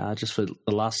Twitter, just for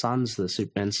the Last Sons, the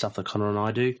Superman stuff that Connor and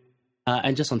I do.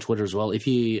 And just on Twitter as well. If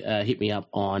you hit me up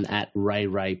on at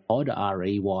RayRayPod,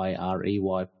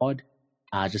 REYREY Pod,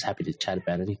 just happy to chat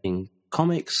about anything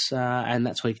comics, and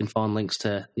that's where you can find links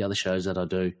to the other shows that I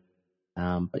do.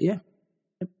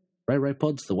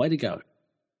 RayRayPod's the way to go.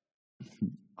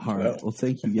 All right. Well,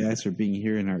 thank you guys for being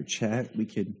here in our chat. We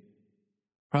could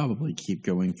probably keep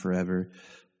going forever,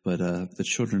 but the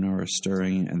children are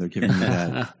stirring and they're giving me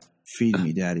that "feed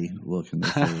me, daddy" look in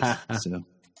their face. So.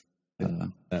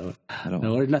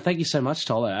 No, thank you so much,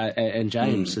 Tyler and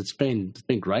James. It's been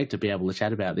great to be able to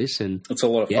chat about this, and it's a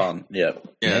lot of fun. Yeah,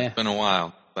 it's been a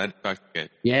while. Glad to talk to you.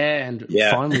 Yeah, and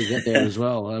finally get there as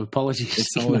well. Apologies.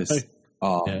 It's always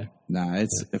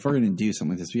it's if we're gonna do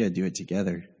something like this, we gotta do it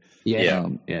together.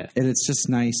 And it's just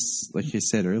nice, like you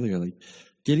said earlier, like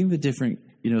getting the different,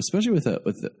 especially with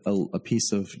a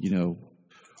piece of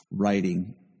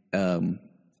writing.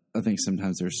 I think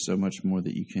sometimes there's so much more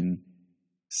that you can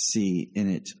see in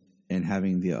it, and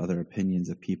having the other opinions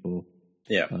of people,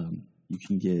 you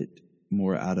can get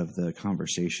more out of the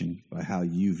conversation by how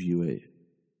you view it.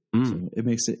 So it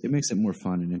makes it more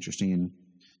fun and interesting, and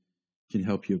can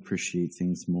help you appreciate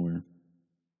things more.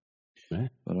 Okay.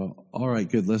 But all right,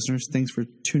 good listeners, thanks for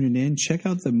tuning in. Check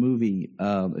out the movie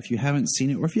if you haven't seen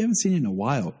it, or if you haven't seen it in a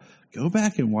while. Go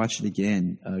back and watch it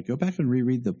again. Go back and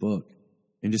reread the book,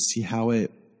 and just see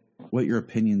what your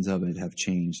opinions of it have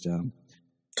changed.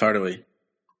 Totally.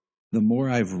 The more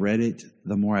I've read it,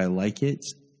 the more I like it.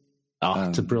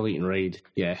 It's a brilliant read.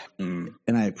 Yeah. And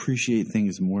I appreciate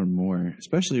things more and more,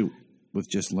 especially with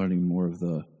just learning more of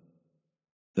the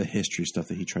history stuff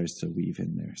that he tries to weave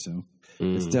in there. So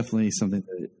it's definitely something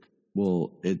that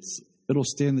it'll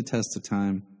stand the test of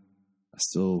time. I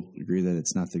still agree that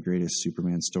it's not the greatest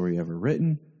Superman story ever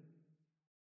written.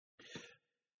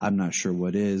 I'm not sure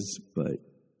what is, but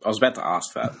I was about to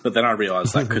ask that, but then I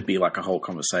realized that could be like a whole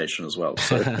conversation as well.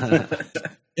 So.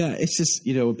 Yeah, it's just,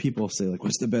 when people say, like,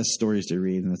 what's the best stories to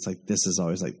read? And it's like, this is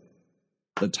always like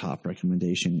the top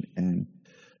recommendation. And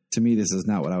to me, this is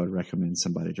not what I would recommend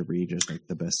somebody to read, just like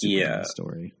the best Superman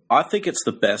story. I think it's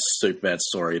the best Superman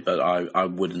story, but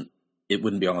it wouldn't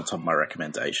be on the top of my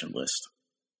recommendation list.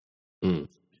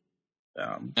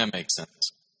 That makes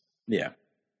sense. Yeah.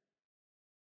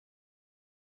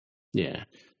 Yeah.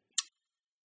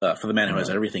 For the Man Who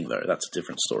Has Everything, though, that's a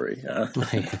different story.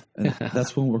 And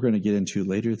that's one we're going to get into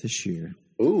later this year.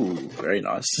 Ooh, very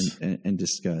nice. And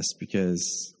discuss,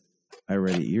 because I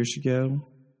read it years ago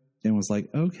and was like,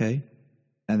 okay.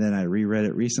 And then I reread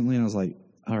it recently and I was like,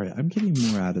 all right, I'm getting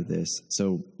more out of this.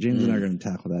 So James and I are going to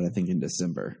tackle that, I think, in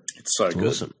December. It's so good.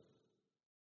 Awesome.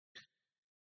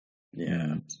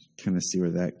 Yeah. Kind of see where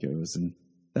that goes. And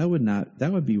that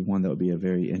would be one that would be a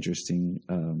very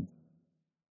interesting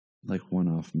like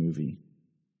one-off movie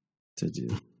to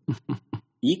do.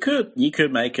 You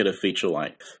could make it a feature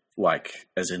length, like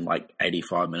as in like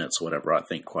 85 minutes or whatever, I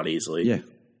think, quite easily. Yeah,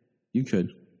 you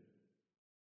could.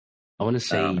 I want to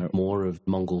see more of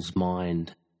Mongul's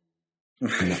mind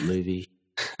in that movie.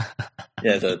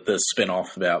 Yeah, the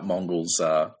spin-off about Mongols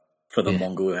for the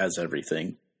Mongol Who Has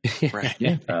Everything. Right.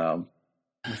 Yeah.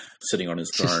 Sitting on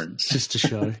his throne. Just to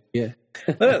show, yeah.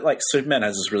 Like, Superman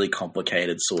has this really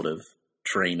complicated sort of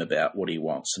dream about what he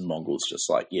wants, and Mongol's just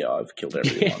like, I've killed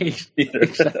everyone.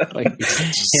 Exactly.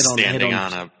 Standing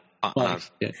on a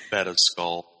bed of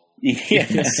skull. Yeah.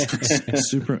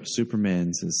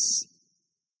 Superman's is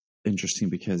interesting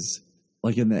because,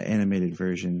 like, in the animated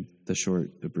version, the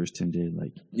short that Bruce Timm did,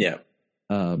 like,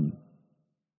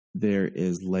 there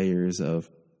is layers of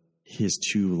his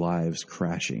two lives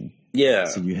crashing. Yeah.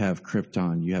 So you have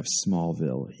Krypton, you have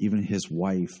Smallville, even his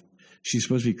wife. She's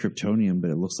supposed to be Kryptonian, but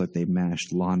it looks like they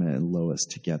mashed Lana and Lois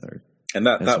together. And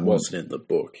that wasn't in the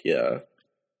book, yeah.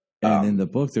 And in the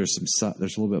book, there's a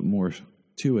little bit more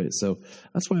to it. So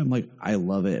that's why I'm like, I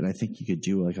love it. And I think you could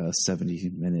do like a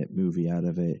 70-minute movie out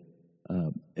of it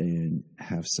and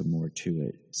have some more to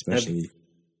it, especially.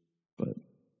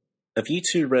 Have you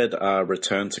two read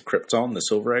Return to Krypton, the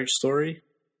Silver Age story?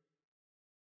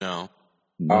 No.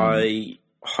 I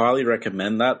highly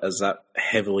recommend that, as that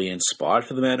heavily inspired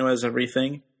for The Man Who Has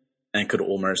Everything, and could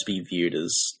almost be viewed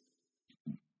as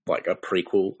like a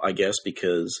prequel, I guess,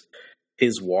 because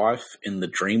his wife in the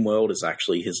dream world is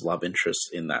actually his love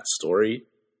interest in that story.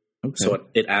 Okay. So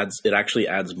it actually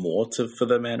adds more for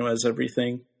The Man Who Has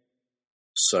Everything.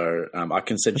 So I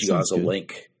can send you guys a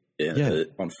link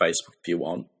on Facebook if you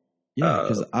want. Yeah,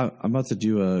 because I'm about to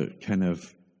do a kind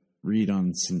of read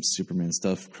on some Superman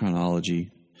stuff,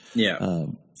 chronology. Yeah.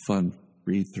 Fun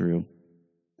read through.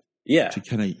 Yeah. To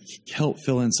kind of help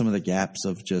fill in some of the gaps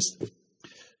of just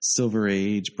Silver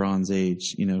Age, Bronze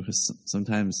Age, because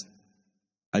sometimes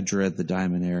I dread the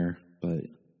Diamond Era, but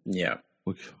yeah,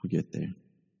 we'll get there.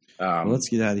 Well, let's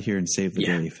get out of here and save the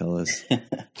day, fellas.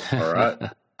 All right.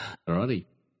 Alrighty.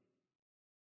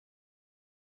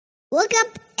 Look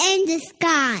up in the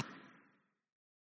sky.